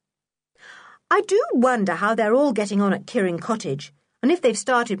quiet. I do wonder how they're all getting on at Kirrin Cottage, and if they've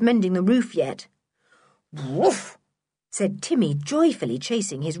started mending the roof yet. Woof, said Timmy, joyfully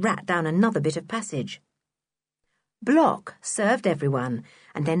chasing his rat down another bit of passage. Block served everyone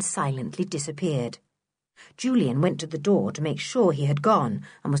and then silently disappeared. Julian went to the door to make sure he had gone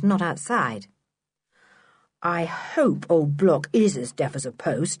and was not outside. I hope old Block is as deaf as a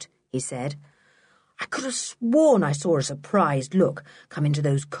post, he said. I could have sworn I saw a surprised look come into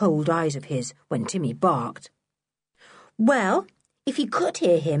those cold eyes of his when Timmy barked. Well, if he could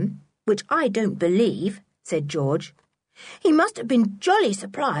hear him, which I don't believe, said George, he must have been jolly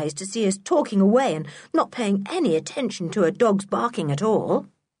surprised to see us talking away and not paying any attention to a dog's barking at all.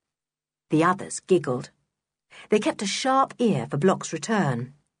 The others giggled. They kept a sharp ear for Block's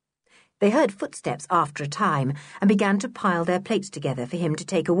return. They heard footsteps after a time and began to pile their plates together for him to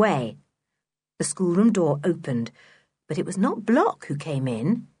take away. The schoolroom door opened, but it was not Block who came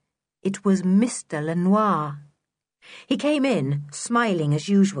in. It was Mr Lenoir. He came in, smiling as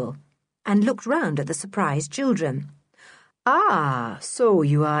usual, and looked round at the surprised children. Ah, so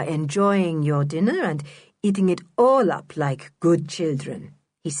you are enjoying your dinner and eating it all up like good children,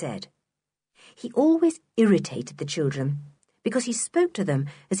 he said. He always irritated the children, because he spoke to them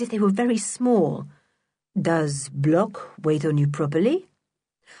as if they were very small. Does Block wait on you properly?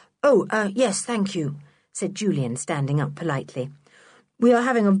 Oh, yes, thank you, said Julian, standing up politely. We are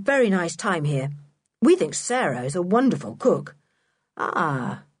having a very nice time here. We think Sarah is a wonderful cook.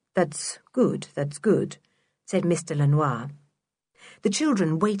 Ah, that's good, said Mr Lenoir. The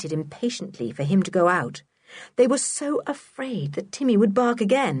children waited impatiently for him to go out. They were so afraid that Timmy would bark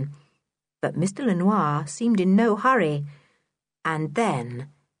again. But Mr Lenoir seemed in no hurry. And then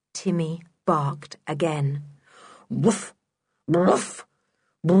Timmy barked again. Woof, woof,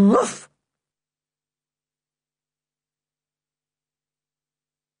 woof.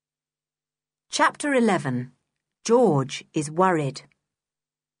 Chapter 11. George is worried.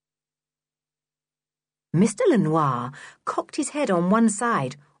 Mr Lenoir cocked his head on one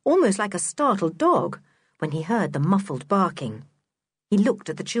side, almost like a startled dog, when he heard the muffled barking. He looked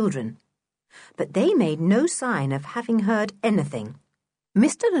at the children, but they made no sign of having heard anything.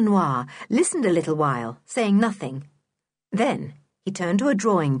 Mr Lenoir listened a little while, saying nothing. Then he turned to a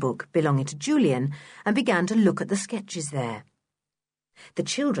drawing book belonging to Julian and began to look at the sketches there. The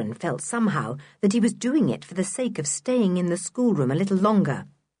children felt somehow that he was doing it for the sake of staying in the schoolroom a little longer.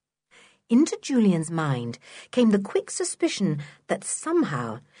 Into Julian's mind came the quick suspicion that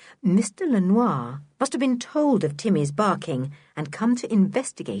somehow Mr Lenoir must have been told of Timmy's barking and come to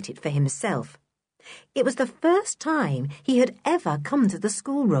investigate it for himself. It was the first time he had ever come to the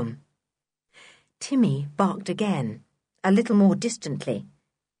schoolroom. Timmy barked again, a little more distantly.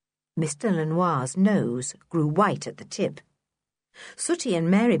 Mr Lenoir's nose grew white at the tip. Sooty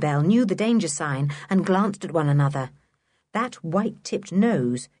and Marybelle knew the danger sign and glanced at one another. That white-tipped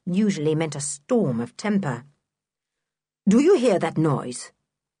nose usually meant a storm of temper. Do you hear that noise?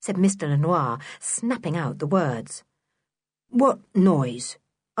 Said Mr Lenoir, snapping out the words. What noise?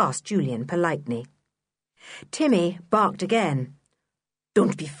 Asked Julian politely. Timmy barked again.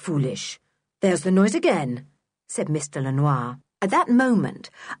 Don't be foolish. There's the noise again, said Mr Lenoir. At that moment,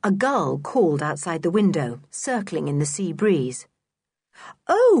 a gull called outside the window, circling in the sea breeze.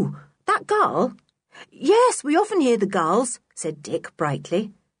 Oh, that gull? Yes, we often hear the gulls, said Dick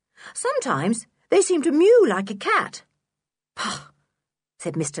brightly. Sometimes they seem to mew like a cat. Pah,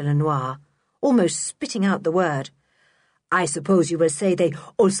 said Mr Lenoir, almost spitting out the word. I suppose you will say they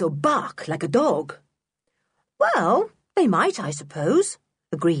also bark like a dog. Well, they might, I suppose,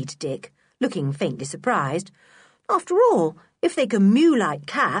 agreed Dick, looking faintly surprised. After all, if they can mew like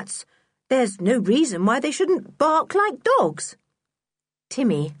cats, there's no reason why they shouldn't bark like dogs.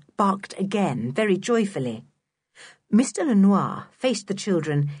 Timmy barked again very joyfully. Mr Lenoir faced the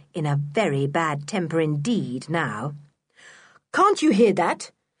children in a very bad temper indeed now. Can't you hear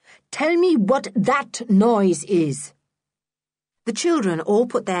that? Tell me what that noise is." The children all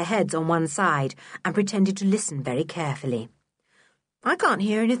put their heads on one side and pretended to listen very carefully. "I can't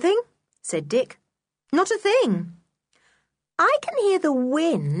hear anything," said Dick. "Not a thing." "I can hear the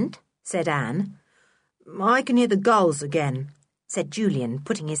wind," said Anne. "I can hear the gulls again," said Julian,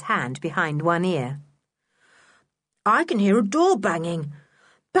 putting his hand behind one ear. "I can hear a door banging.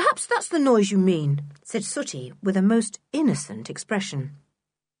 Perhaps that's the noise you mean," said Sooty with a most innocent expression.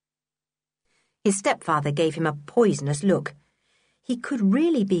 His stepfather gave him a poisonous look. He could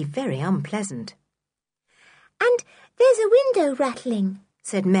really be very unpleasant. "And there's a window rattling,"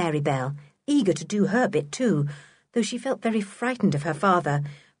 said Marybelle, eager to do her bit too, though she felt very frightened of her father,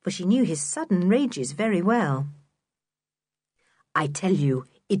 for she knew his sudden rages very well. "I tell you,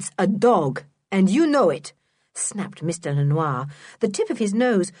 it's a dog, and you know it," snapped Mr Lenoir, the tip of his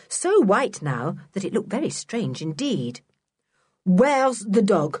nose so white now that it looked very strange indeed. "Where's the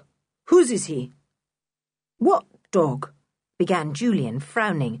dog? Whose is he?" "What dog?" began Julian,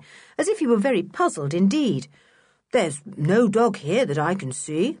 frowning, as if he were very puzzled indeed. "There's no dog here that I can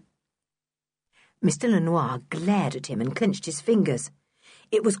see." Mr Lenoir glared at him and clenched his fingers.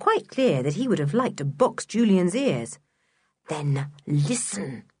 It was quite clear that he would have liked to box Julian's ears. "Then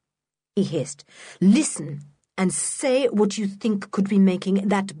listen," he hissed. "Listen, and say what you think could be making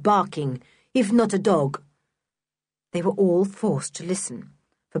that barking, if not a dog." They were all forced to listen,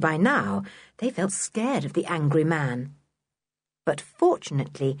 for by now they felt scared of the angry man. But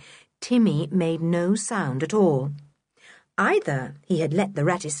fortunately, Timmy made no sound at all. Either he had let the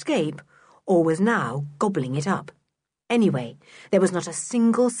rat escape, or was now gobbling it up. Anyway, there was not a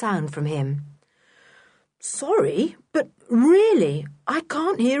single sound from him. "Sorry, but really, I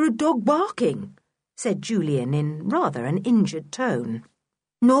can't hear a dog barking," said Julian in rather an injured tone.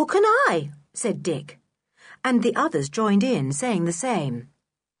 "Nor can I," said Dick, and the others joined in, saying the same.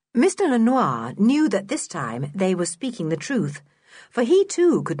 Mr Lenoir knew that this time they were speaking the truth, for he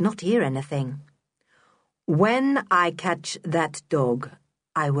too could not hear anything. "When I catch that dog,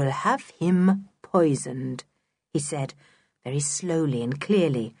 I will have him poisoned," he said, very slowly and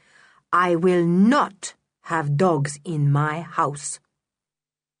clearly. "I will not have dogs in my house."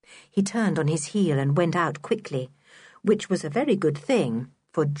 He turned on his heel and went out quickly, which was a very good thing,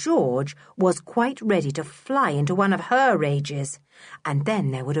 for George was quite ready to fly into one of her rages, and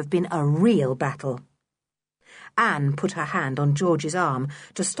then there would have been a real battle. Anne put her hand on George's arm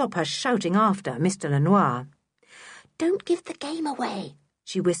to stop her shouting after Mr Lenoir. "Don't give the game away,"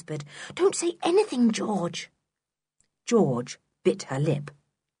 she whispered. "Don't say anything, George." George bit her lip.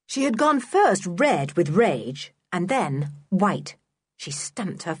 She had gone first red with rage, and then white. She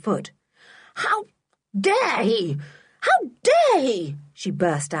stamped her foot. "How dare he! How dare he!" she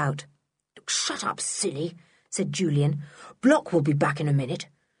burst out. "Shut up, silly," said Julian. "Block will be back in a minute.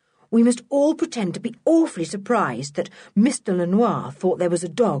 We must all pretend to be awfully surprised that Mr Lenoir thought there was a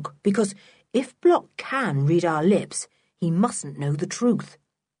dog, because if Block can read our lips, he mustn't know the truth."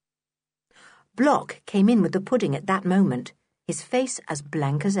 Block came in with the pudding at that moment, his face as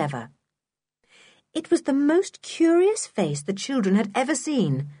blank as ever. It was the most curious face the children had ever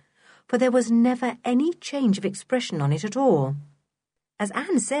seen, for there was never any change of expression on it at all. As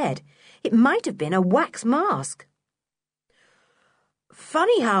Anne said, it might have been a wax mask.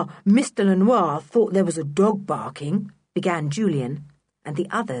 "Funny how Mr Lenoir thought there was a dog barking," began Julian, and the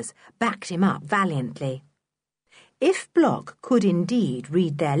others backed him up valiantly. If Block could indeed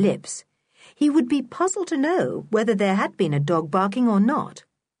read their lips, he would be puzzled to know whether there had been a dog barking or not.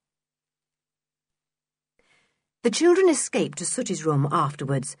 The children escaped to Sooty's room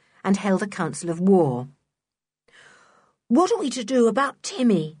afterwards and held a council of war. "What are we to do about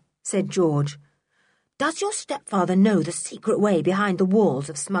Timmy?" said George. "Does your stepfather know the secret way behind the walls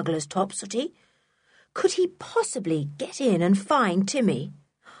of Smuggler's Top, Sooty? Could he possibly get in and find Timmy?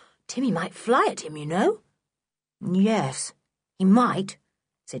 Timmy might fly at him, you know." "Yes, he might,"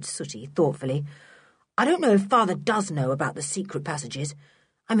 said Sooty thoughtfully. "I don't know if Father does know about the secret passages.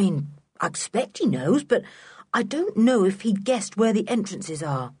 I mean, I expect he knows, but I don't know if he guessed where the entrances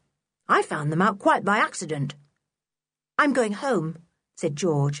are. I found them out quite by accident." "I'm going home," said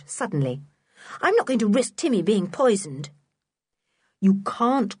George suddenly. "I'm not going to risk Timmy being poisoned." "You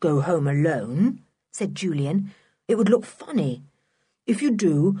can't go home alone," said Julian. "It would look funny. If you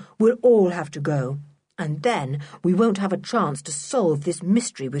do, we'll all have to go, and then we won't have a chance to solve this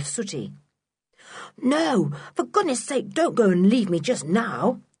mystery with Sooty." "No, for goodness' sake, don't go and leave me just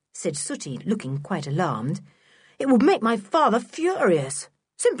now," said Sooty, looking quite alarmed. "It would make my father furious,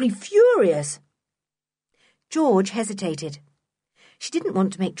 simply furious." George hesitated. She didn't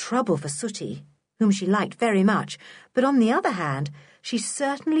want to make trouble for Sooty, whom she liked very much, but on the other hand, she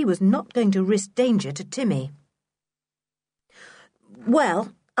certainly was not going to risk danger to Timmy.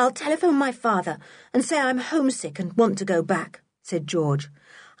 "Well, I'll telephone my father and say I'm homesick and want to go back," said George.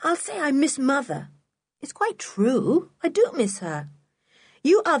 "I'll say I miss Mother. It's quite true, I do miss her.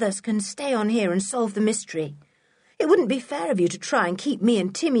 You others can stay on here and solve the mystery. It wouldn't be fair of you to try and keep me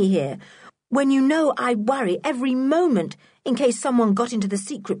and Timmy here, when you know I worry every moment in case someone got into the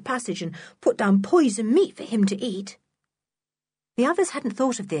secret passage and put down poison meat for him to eat." The others hadn't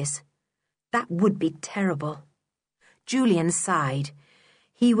thought of this. That would be terrible. Julian sighed.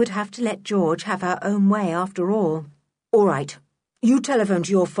 He would have to let George have her own way after all. "All right, you telephone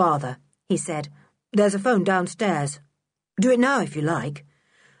to your father," he said. "There's a phone downstairs. Do it now if you like.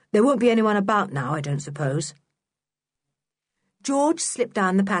 There won't be anyone about now, I don't suppose." George slipped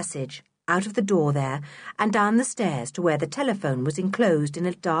down the passage, out of the door there, and down the stairs to where the telephone was enclosed in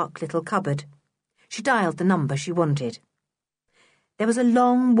a dark little cupboard. She dialed the number she wanted. There was a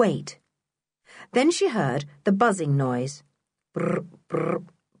long wait. Then she heard the buzzing noise, brr, brr,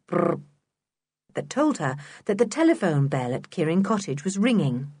 brr, that told her that the telephone bell at Kirrin Cottage was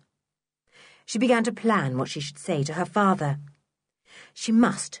ringing. She began to plan what she should say to her father. She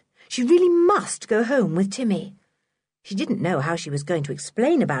really must go home with Timmy. She didn't know how she was going to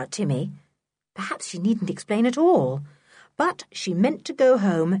explain about Timmy. Perhaps she needn't explain at all. But she meant to go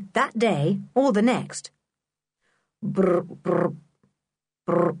home that day or the next. "Brr, brr,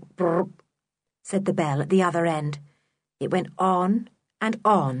 brr, brr," said the bell at the other end. It went on, and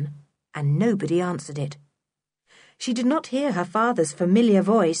nobody answered it. She did not hear her father's familiar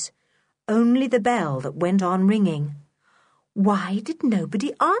voice, only the bell that went on ringing. Why did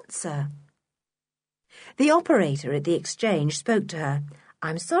nobody answer? The operator at the exchange spoke to her.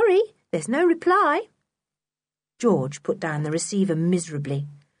 "I'm sorry, there's no reply." George put down the receiver miserably.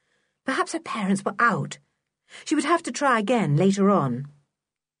 Perhaps her parents were out. She would have to try again later on.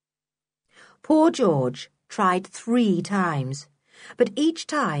 Poor George tried 3 times, but each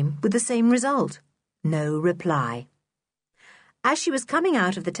time with the same result, no reply. As she was coming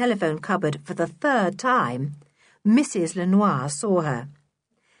out of the telephone cupboard for the 3rd time, Mrs Lenoir saw her.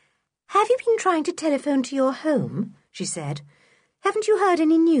 "Have you been trying to telephone to your home?" she said. "Haven't you heard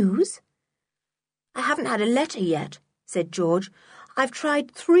any news?" "I haven't had a letter yet," said George. "I've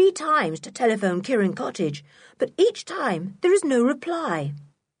tried 3 times to telephone Kirrin Cottage, but each time there is no reply."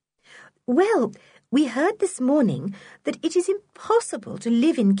 "Well, we heard this morning that it is impossible to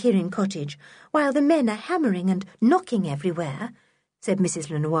live in Kirrin Cottage while the men are hammering and knocking everywhere," said Mrs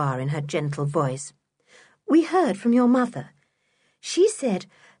Lenoir in her gentle voice. "We heard from your mother. She said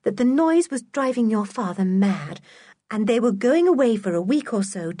that the noise was driving your father mad, and they were going away for a week or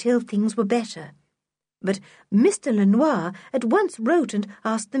so till things were better. But Mr Lenoir at once wrote and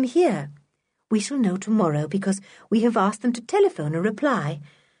asked them here. We shall know tomorrow because we have asked them to telephone a reply.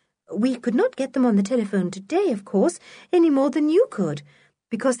 We could not get them on the telephone today, of course, any more than you could,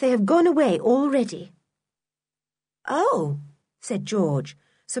 because they have gone away already." "Oh," said George,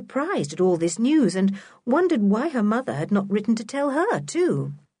 surprised at all this news, and wondered why her mother had not written to tell her,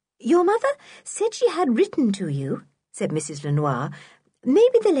 too. "Your mother said she had written to you," said Mrs Lenoir.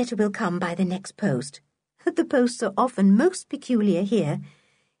 "Maybe the letter will come by the next post. The posts are often most peculiar here.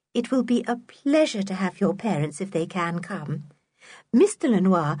 It will be a pleasure to have your parents if they can come. Mr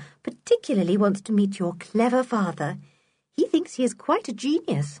Lenoir particularly wants to meet your clever father. He thinks he is quite a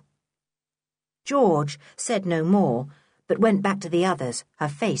genius." George said no more, but went back to the others, her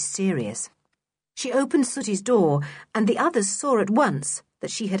face serious. She opened Sooty's door, and the others saw at once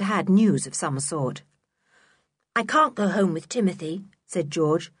that she had had news of some sort. "I can't go home with Timothy," said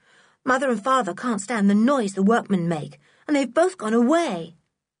George. "Mother and Father can't stand the noise the workmen make, and they've both gone away."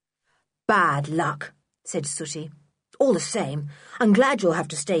 "Bad luck," said Sooty. "All the same, I'm glad you'll have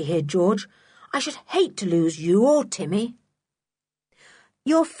to stay here, George. I should hate to lose you or Timmy."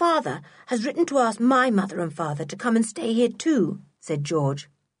 "Your father has written to ask my mother and father to come and stay here too," said George.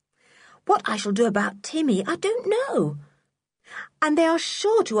 "What I shall do about Timmy, I don't know. And they are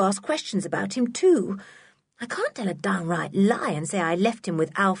sure to ask questions about him too. I can't tell a downright lie and say I left him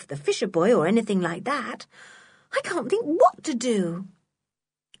with Alf the fisher boy or anything like that. I can't think what to do."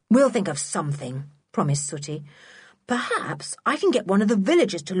 "We'll think of something," promised Sooty. "Perhaps I can get one of the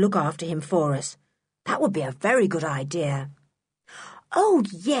villagers to look after him for us. That would be a very good idea." "Oh,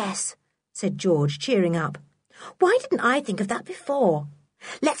 yes," said George, cheering up. "Why didn't I think of that before?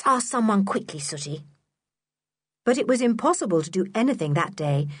 Let's ask someone quickly, Sooty." But it was impossible to do anything that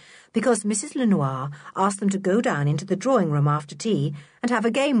day, because Mrs Lenoir asked them to go down into the drawing-room after tea and have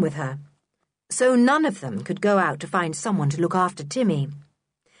a game with her. So none of them could go out to find someone to look after Timmy.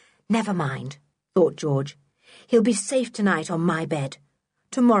 "Never mind," thought George. He'll be safe tonight on my bed.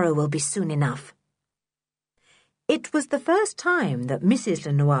 Tomorrow will be soon enough." It was the first time that Mrs.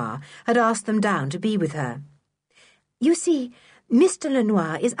 Lenoir had asked them down to be with her. "You see, Mr.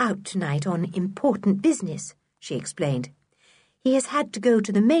 Lenoir is out tonight on important business," she explained. "He has had to go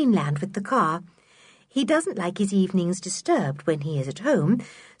to the mainland with the car. He doesn't like his evenings disturbed when he is at home,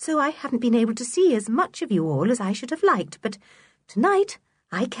 so I haven't been able to see as much of you all as I should have liked, but tonight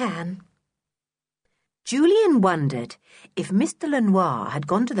I can." Julian wondered if Mr. Lenoir had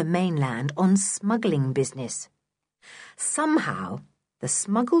gone to the mainland on smuggling business. Somehow, the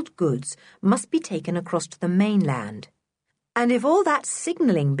smuggled goods must be taken across to the mainland. And if all that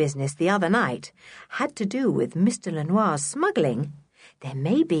signalling business the other night had to do with Mr. Lenoir's smuggling, then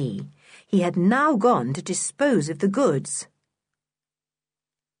maybe he had now gone to dispose of the goods.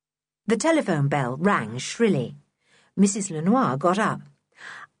 The telephone bell rang shrilly. Mrs. Lenoir got up.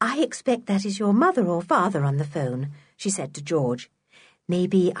 "I expect that is your mother or father on the phone," she said to George.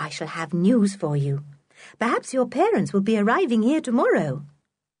 "Maybe I shall have news for you. Perhaps your parents will be arriving here tomorrow."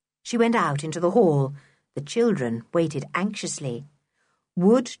 She went out into the hall. The children waited anxiously.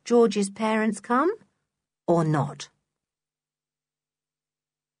 Would George's parents come or not?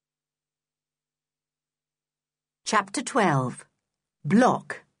 Chapter 12.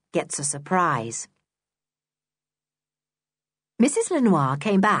 Block Gets a Surprise. Mrs. Lenoir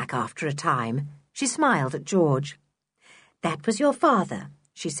came back after a time. She smiled at George. "That was your father,"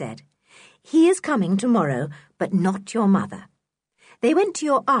 she said. "He is coming tomorrow, but not your mother. They went to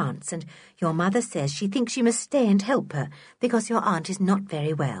your aunt's, and your mother says she thinks she must stay and help her because your aunt is not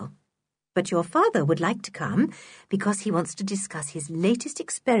very well. But your father would like to come because he wants to discuss his latest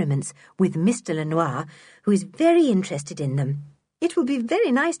experiments with Mr. Lenoir, who is very interested in them. It will be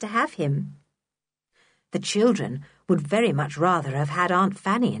very nice to have him." The children would very much rather have had Aunt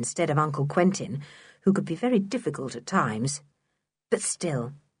Fanny instead of Uncle Quentin, who could be very difficult at times. But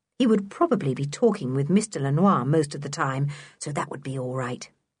still, he would probably be talking with Mr. Lenoir most of the time, so that would be all right.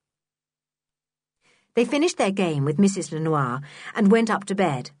 They finished their game with Mrs. Lenoir and went up to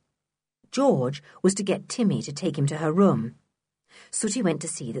bed. George was to get Timmy to take him to her room. Sooty went to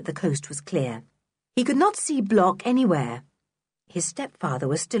see that the coast was clear. He could not see Block anywhere. His stepfather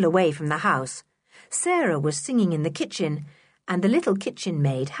was still away from the house. Sarah was singing in the kitchen, and the little kitchen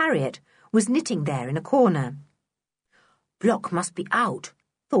maid, Harriet, was knitting there in a corner. Block must be out,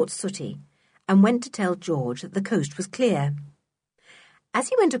 thought Sooty, and went to tell George that the coast was clear. As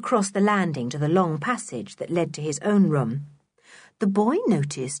he went across the landing to the long passage that led to his own room, the boy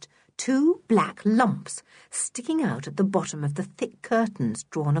noticed 2 black lumps sticking out at the bottom of the thick curtains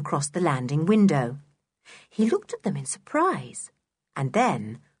drawn across the landing window. He looked at them in surprise, and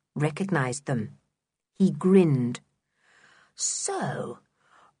then recognized them. He grinned. "So,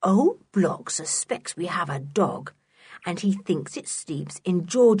 old Block suspects we have a dog, and he thinks it sleeps in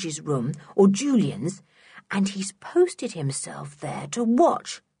George's room or Julian's, and he's posted himself there to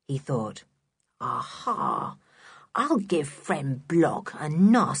watch," he thought. "Aha! I'll give friend Block a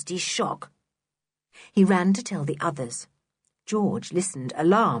nasty shock." He ran to tell the others. George listened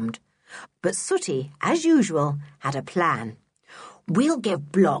alarmed, but Sooty, as usual, had a plan. "We'll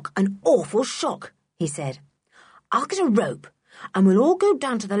give Block an awful shock," he said. "I'll get a rope, and we'll all go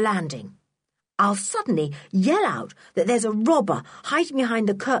down to the landing. I'll suddenly yell out that there's a robber hiding behind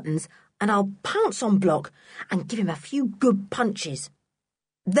the curtains, and I'll pounce on Block and give him a few good punches.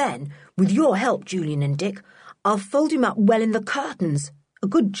 Then, with your help, Julian and Dick, I'll fold him up well in the curtains. A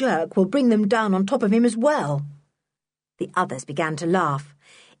good jerk will bring them down on top of him as well." The others began to laugh.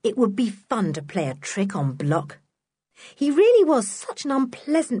 It would be fun to play a trick on Block. He really was such an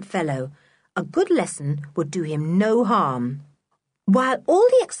unpleasant fellow. A good lesson would do him no harm. "While all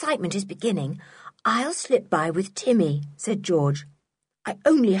the excitement is beginning, I'll slip by with Timmy," said George. "I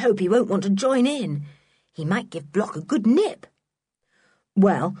only hope he won't want to join in. He might give Block a good nip."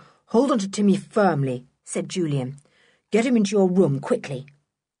 "Well, hold on to Timmy firmly," said Julian. "Get him into your room quickly.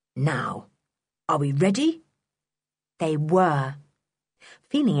 Now, are we ready?" They were.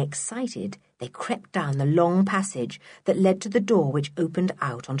 Feeling excited, they crept down the long passage that led to the door which opened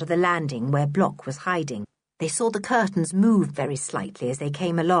out onto the landing where Block was hiding. They saw the curtains move very slightly as they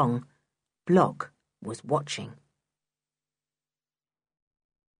came along. Block was watching.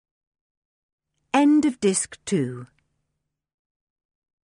 End of Disc 2.